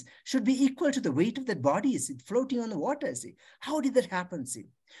substance, should be equal to the weight of that body floating on the water? How did that happen?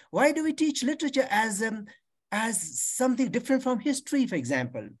 Why do we teach literature as something different from history, for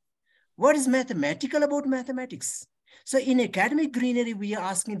example? What is mathematical about mathematics? So in academic greenery, we are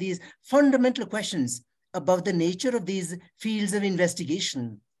asking these fundamental questions about the nature of these fields of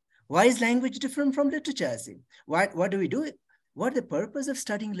investigation. Why is language different from literature? What do we do? What is the purpose of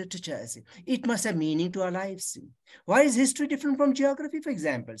studying literature? It must have meaning to our lives. Why is history different from geography, for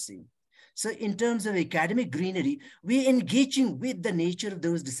example? So in terms of academic greenery, we're engaging with the nature of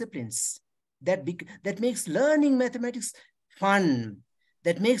those disciplines. That makes learning mathematics fun.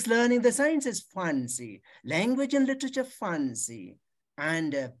 That makes learning the sciences fun, language and literature fun,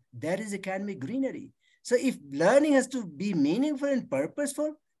 and that is academic greenery. So if learning has to be meaningful and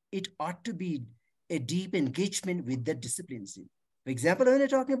purposeful, it ought to be a deep engagement with the disciplines. For example, when we're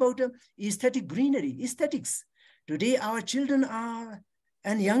talking about aesthetic greenery, aesthetics, today our children are,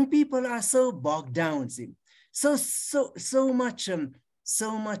 and young people are so bogged down, so much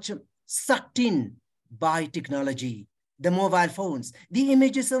sucked in by technology, the mobile phones, the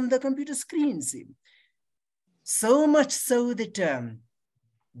images on the computer screens, so much so that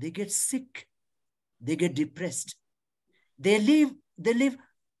they get sick, they get depressed, they live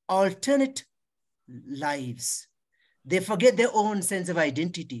alternate lives. They forget their own sense of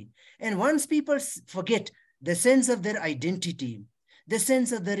identity. And once people forget the sense of their identity, the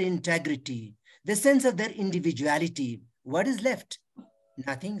sense of their integrity, the sense of their individuality, what is left?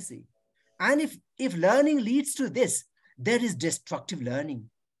 Nothing, And if learning leads to this, there is destructive learning.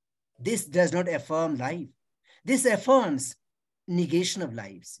 This does not affirm life. This affirms negation of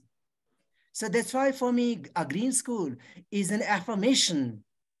lives. So that's why for me, a green school is an affirmation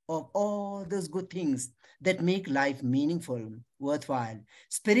of all those good things that make life meaningful, worthwhile.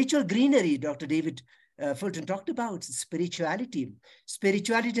 Spiritual greenery, Dr. David Fulton talked about spirituality.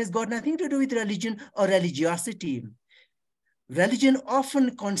 Spirituality has got nothing to do with religion or religiosity. Religion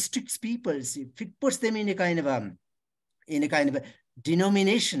often constricts people, it puts them in a kind of a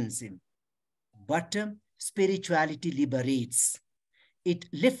denomination. But spirituality liberates. It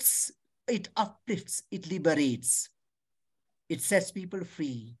lifts, it uplifts, it liberates. It sets people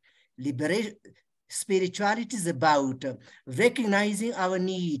free. Spirituality is about recognizing our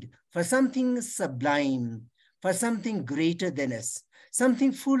need for something sublime, for something greater than us,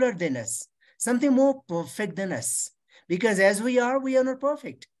 something fuller than us, something more perfect than us. Because as we are not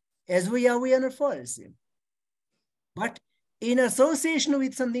perfect. As we are not false. But in association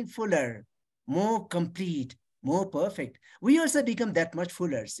with something fuller, more complete, more perfect, we also become that much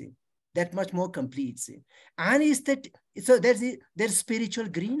fuller, see, that much more complete, see. And is that, so there's spiritual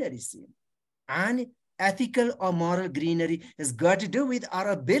greenery, see. And ethical or moral greenery has got to do with our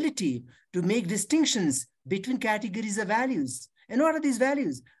ability to make distinctions between categories of values. And what are these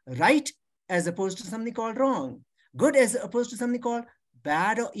values? Right as opposed to something called wrong. Good as opposed to something called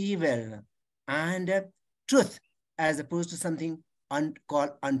bad or evil. And truth as opposed to something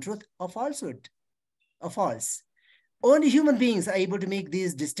called untruth or falsehood or false. Only human beings are able to make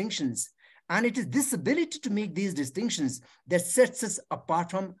these distinctions. And it is this ability to make these distinctions that sets us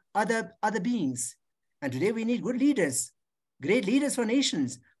apart from other beings. And today we need good leaders, great leaders for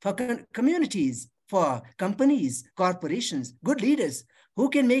nations, for communities, for companies, corporations, good leaders who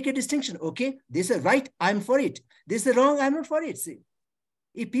can make a distinction. Okay, this is right, I'm for it. This is wrong, I'm not for it. See,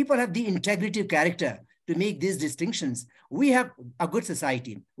 if people have the integrity of character to make these distinctions, we have a good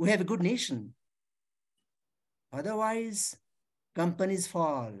society, we have a good nation. Otherwise, companies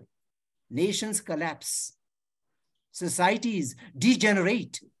fall, nations collapse, societies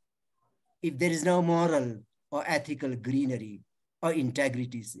degenerate if there is no moral or ethical greenery or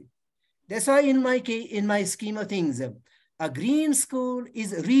integrity. That's why in my scheme of things, a green school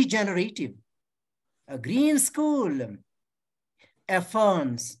is regenerative. A green school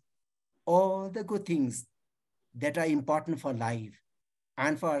affirms all the good things that are important for life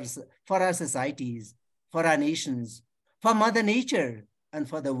and for our societies, for our nations, for Mother Nature, and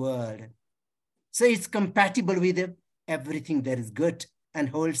for the world. So it's compatible with everything that is good and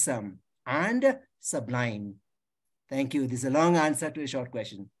wholesome and sublime. Thank you. This is a long answer to a short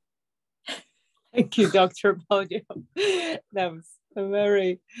question. Thank you, Dr. Powdyel. That was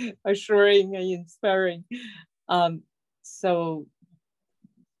very assuring and inspiring. So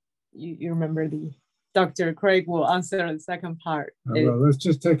you remember Dr. Craig will answer the second part. Well, let's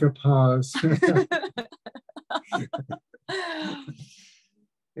just take a pause.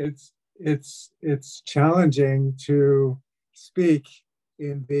 It's challenging to speak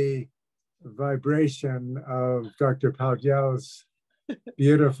in the vibration of Dr. Powdyel's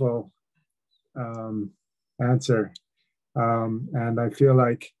beautiful answer. And I feel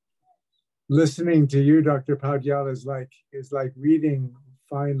like listening to you, Dr. Powdyel, is like reading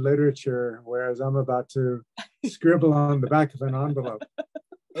fine literature, whereas I'm about to scribble on the back of an envelope.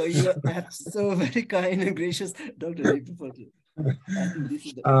 Oh, you are so very kind and gracious, Dr. Powdyel. I think this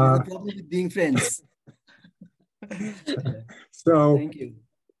is the problem with being friends. So, thank you.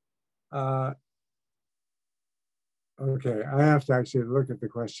 Okay, I have to actually look at the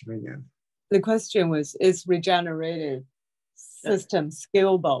question again. The question was, is regenerative system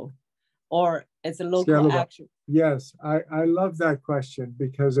scalable, or is a local Scalable. action? Yes, I love that question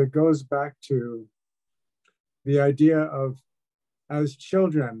because it goes back to the idea of, as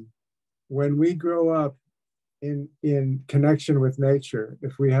children, when we grow up in connection with nature,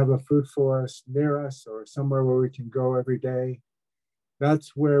 if we have a food forest near us or somewhere where we can go every day,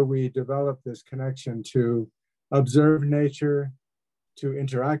 that's where we develop this connection to observe nature, to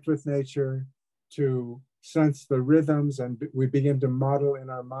interact with nature, to sense the rhythms, and we begin to model in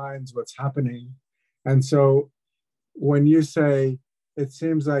our minds what's happening. And so when you say it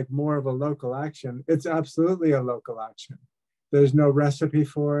seems like more of a local action, it's absolutely a local action. There's no recipe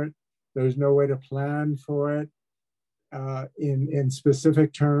for it. There's no way to plan for it in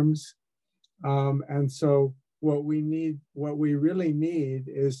specific terms. And so what we really need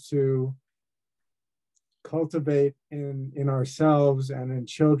is to cultivate in ourselves and in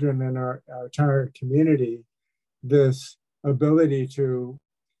children and our entire community this ability to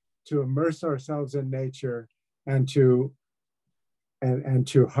immerse ourselves in nature and to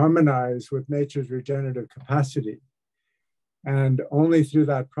harmonize with nature's regenerative capacity. And only through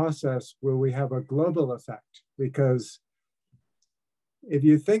that process will we have a global effect, because if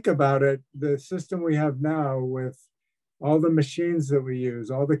you think about it, the system we have now with all the machines that we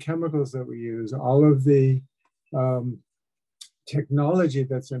use, all the chemicals that we use, all of the technology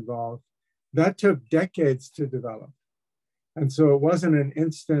that's involved, that took decades to develop. And so it wasn't an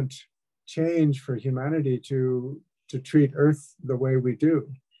instant change for humanity to treat Earth the way we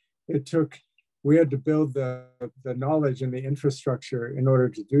do. We had to build the knowledge and the infrastructure in order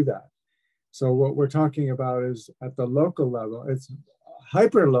to do that. So what we're talking about is at the local level, it's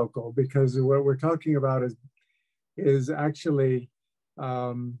hyper local, because what we're talking about is actually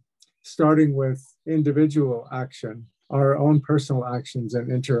starting with individual action, our own personal actions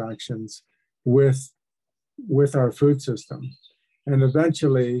and interactions with our food system. And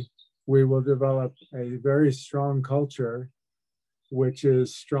eventually we will develop a very strong culture, which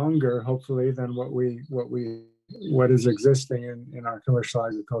is stronger, hopefully, than what is existing in our commercial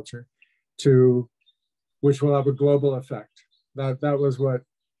agriculture, to which will have a global effect. That was what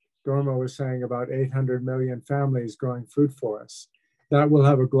Dorma was saying about 800 million families growing food forests. That will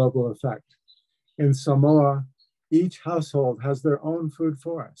have a global effect. In Samoa, each household has their own food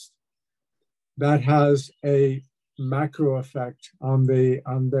forest. That has a macro effect on their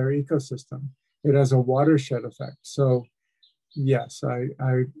ecosystem. It has a watershed effect. So yes,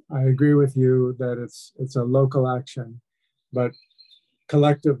 I agree with you that it's a local action, but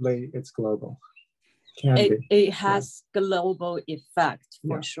collectively it's global. It has global effect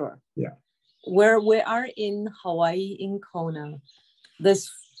for sure. Yeah. Where we are in Hawaii, in Kona,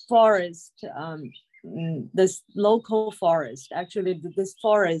 this forest, this local forest, actually this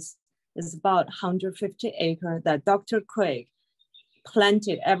forest is about 150 acres that Dr. Craig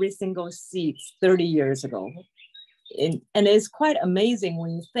planted every single seed 30 years ago. And it's quite amazing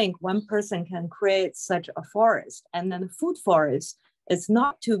when you think one person can create such a forest. And then the food forest is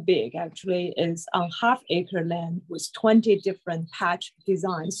not too big. Actually, it's on half-acre land with 20 different patch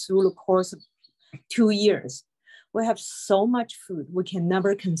designs through the course of 2 years. We have so much food we can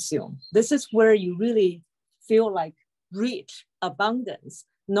never consume. This is where you really feel like rich, abundance,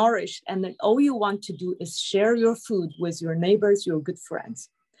 nourished, and then all you want to do is share your food with your neighbors, your good friends.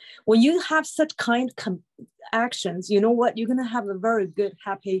 When you have such kind actions, you know what? You're going to have a very good,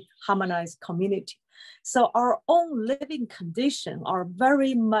 happy, harmonized community. So our own living condition are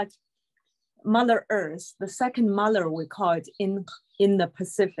very much Mother Earth, the second mother we call it in the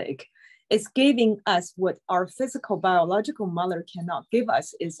Pacific. It's giving us what our physical biological mother cannot give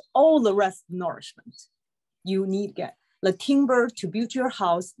us is all the rest of nourishment. You need get the timber to build your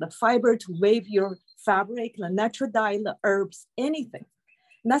house, the fiber to weave your fabric, the natural dye, the herbs, anything.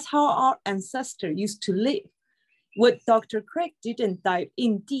 And that's how our ancestors used to live. What Dr. Craig didn't dive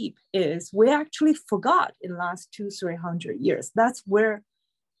in deep is we actually forgot in the last 200-300 years. That's where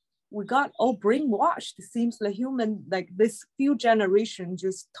we got all brainwashed. It seems like human, like this few generations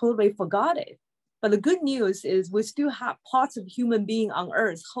just totally forgot it. But the good news is we still have parts of human being on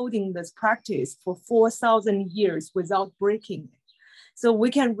earth holding this practice for 4,000 years without breaking it. So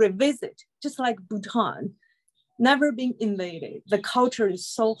we can revisit, just like Bhutan, never been invaded. The culture is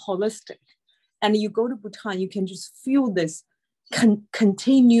so holistic. And you go to Bhutan, you can just feel this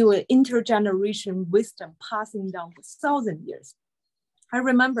continual intergeneration wisdom passing down for 1,000 years. I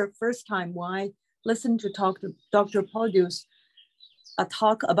remember first time when I listened to Dr. Powdyel's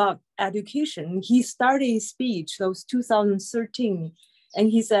talk about education. He started his speech, those 2013, and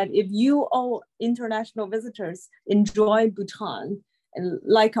he said, if you all international visitors enjoy Bhutan and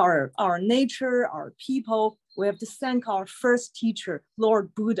like our nature, our people, we have to thank our first teacher,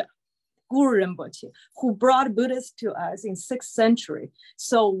 Lord Buddha, Guru Rinpoche, who brought Buddhists to us in 6th century.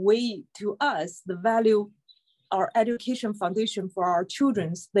 So to us, the value, our education foundation for our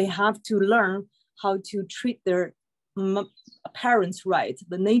children, they have to learn how to treat their parents right,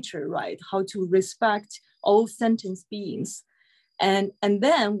 the nature right, how to respect all sentient beings. And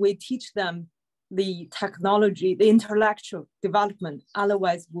then we teach them the technology, the intellectual development.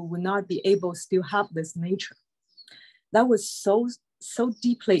 Otherwise, we will not be able to still have this nature. That was so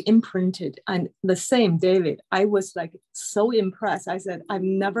deeply imprinted. And the same, David, I was like so impressed. I said, I've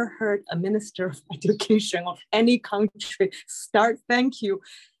never heard a minister of education of any country start, thank you,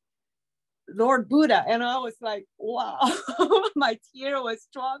 Lord Buddha. And I was like, wow, my tear was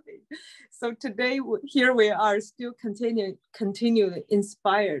dropping. So today, here we are still continually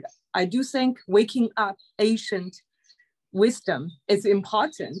inspired. I do think waking up ancient wisdom is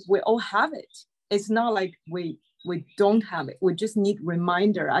important. We all have it. It's not like we don't have it. We just need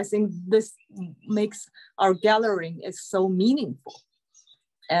reminder. I think this makes our gathering is so meaningful.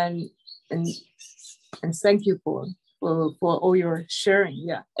 And thank you for all your sharing.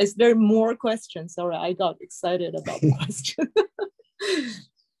 Yeah. Is there more questions? Sorry, I got excited about the question.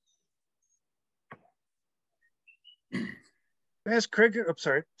 Ask Craig. I'm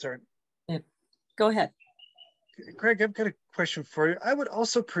sorry. Yeah. Go ahead. Craig, I've got a question for you. I would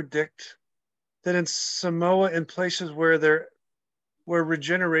also predict that in Samoa, in places where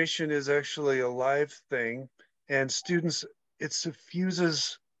regeneration is actually a live thing, and it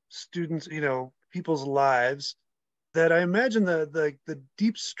suffuses students, people's lives, that I imagine the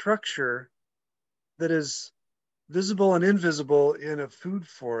deep structure that is visible and invisible in a food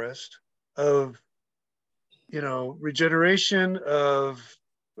forest of, regeneration, of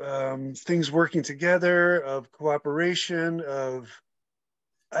things working together, of cooperation,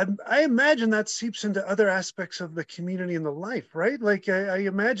 I imagine that seeps into other aspects of the community and the life, right? Like I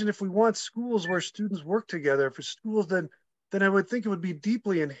imagine if we want schools where students work together, for schools, then I would think it would be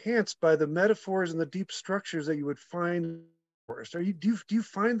deeply enhanced by the metaphors and the deep structures that you would find in the forest. Do you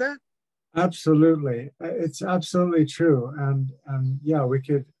find that? Absolutely, it's absolutely true, and yeah,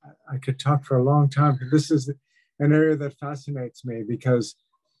 I could talk for a long time. This is an area that fascinates me because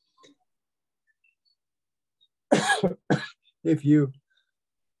if you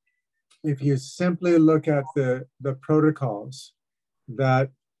simply look at the protocols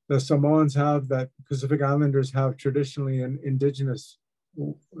that the Samoans have, that Pacific Islanders have traditionally in indigenous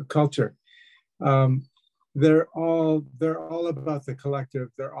culture, they're all about the collective.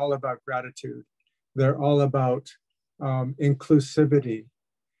 They're all about gratitude. They're all about inclusivity.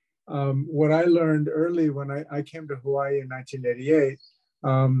 What I learned early when I came to Hawaii in 1988,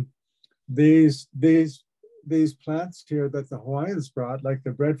 these plants here that the Hawaiians brought, like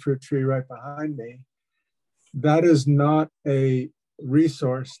the breadfruit tree right behind me, that is not a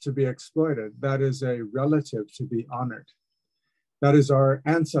resource to be exploited. That is a relative to be honored. That is our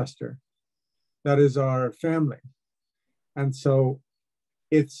ancestor. That is our family. And so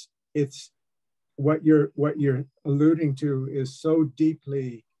it's what you're alluding to is so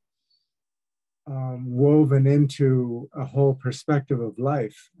deeply woven into a whole perspective of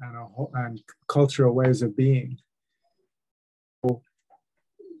life and cultural ways of being. So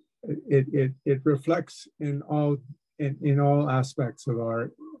it reflects in all aspects of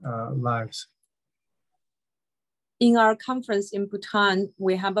our lives. In our conference in Bhutan,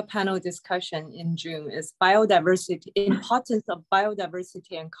 we have a panel discussion in June. It's biodiversity, importance of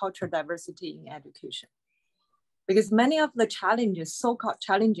biodiversity and cultural diversity in education. Because many of the challenges, so-called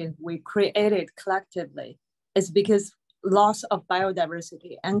challenges we created collectively is because loss of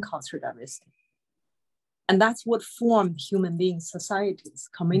biodiversity and cultural diversity. And that's what formed human beings, societies,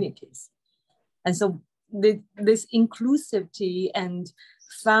 communities. And so this inclusivity and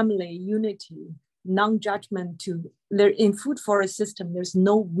family unity, non-judgment to there in food forest system, there's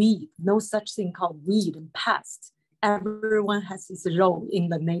no weed, no such thing called weed and pests. Everyone has its role in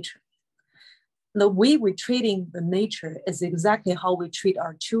the nature. The way we're treating the nature is exactly how we treat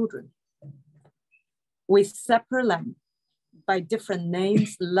our children. We separate them by different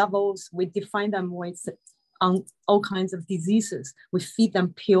names, levels. We define them with on all kinds of diseases. We feed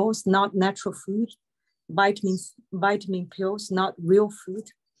them pills, not natural food, vitamin pills, not real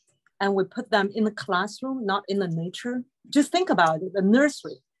food. And we put them in the classroom, not in the nature. Just think about it, the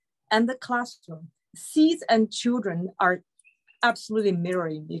nursery and the classroom. Seeds and children are absolutely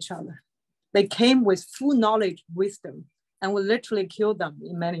mirroring each other. They came with full knowledge, wisdom, and we literally killed them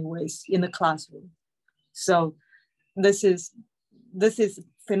in many ways in the classroom. So this is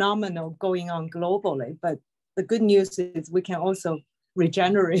phenomenal going on globally, but the good news is we can also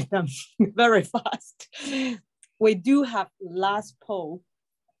regenerate them very fast. We do have last poll,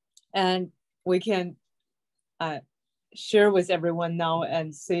 and we can share with everyone now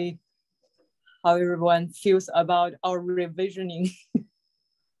and see how everyone feels about our revisioning.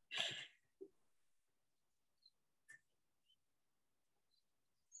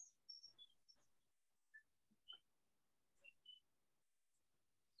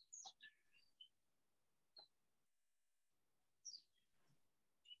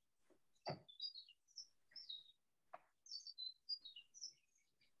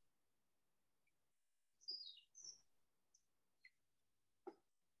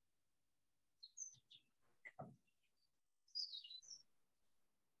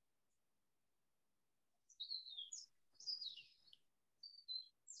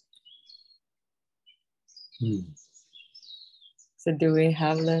 So do we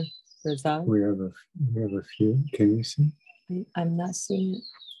have the result? We have a few. Can you see? I'm not seeing it.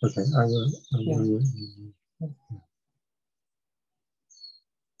 Okay, I will. Yeah.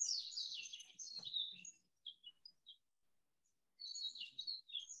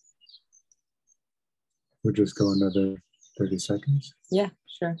 We'll just go another 30 seconds. Yeah,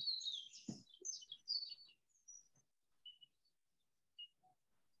 sure.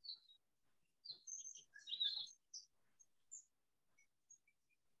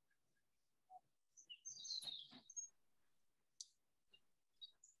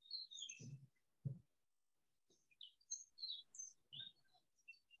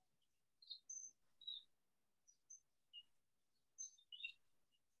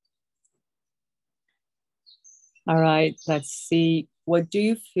 All right, let's see. What do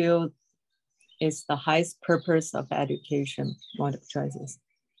you feel is the highest purpose of education? Multiple choices.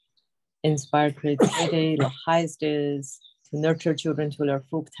 Inspire creativity. The highest is to nurture children to their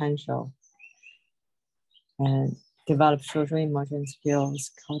full potential and develop social emotional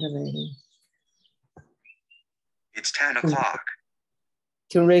skills, cultivating. It's 10 o'clock.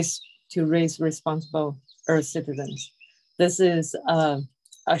 To raise responsible Earth citizens. This is a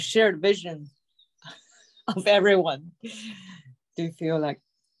shared vision of everyone. Do you feel like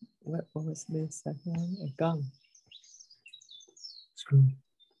what was the second one? A gun.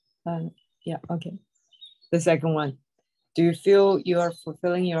 Yeah, okay. The second one. Do you feel you are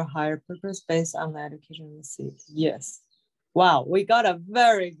fulfilling your higher purpose based on the education received? Yes. Wow, we got a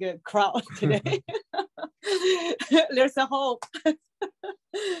very good crowd today. There's a hope.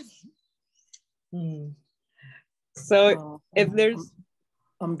 So if there's...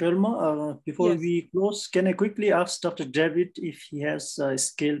 Delma, before yes. we close, can I quickly ask Dr. David if he has a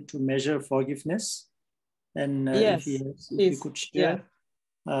scale to measure forgiveness? And yes, if he could share.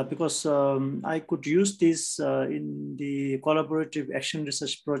 Yeah. Because I could use this in the collaborative action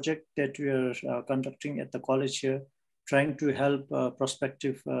research project that we are conducting at the college here, trying to help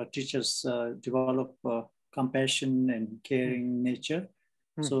prospective teachers develop compassion and caring nature.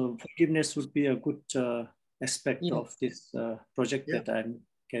 So forgiveness would be a good aspect of this project that I'm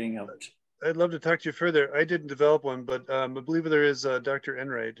carrying out. I'd love to talk to you further. I didn't develop one, but I believe there is Dr.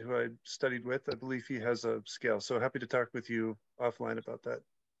 Enright, who I studied with. I believe he has a scale. So happy to talk with you offline about that.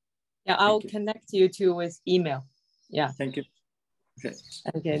 Yeah, I'll connect you two with email. Yeah. Thank you. Okay.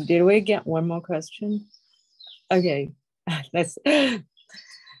 Okay, did we get one more question? Okay, that's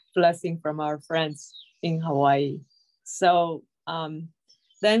blessing from our friends in Hawaii. So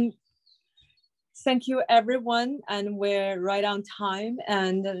then thank you everyone, and we're right on time,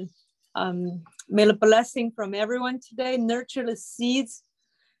 and may the blessing from everyone today nurture the seeds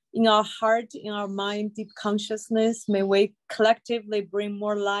in our heart, in our mind, deep consciousness. May we collectively bring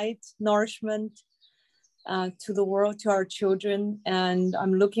more light, nourishment to the world, to our children. And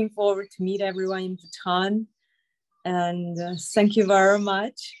I'm looking forward to meet everyone in Bhutan. And thank you very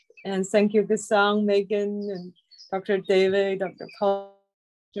much. And thank you, Gesang, Megan, and Dr. David, Dr. Paul,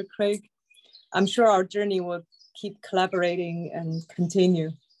 Dr. Craig. I'm sure our journey will keep collaborating and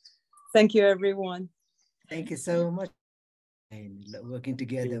continue. Thank you, everyone. Thank you so much. And working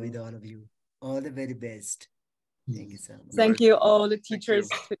together with all of you. All the very best. Thank you so much. Thank you, all the teachers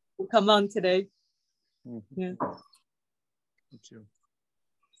who come on today. Yeah. Thank you.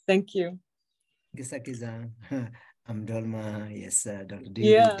 Thank you. Saki-san. I'm Dolma. Yes, Dr.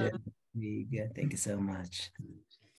 David. Yeah. Thank you so much.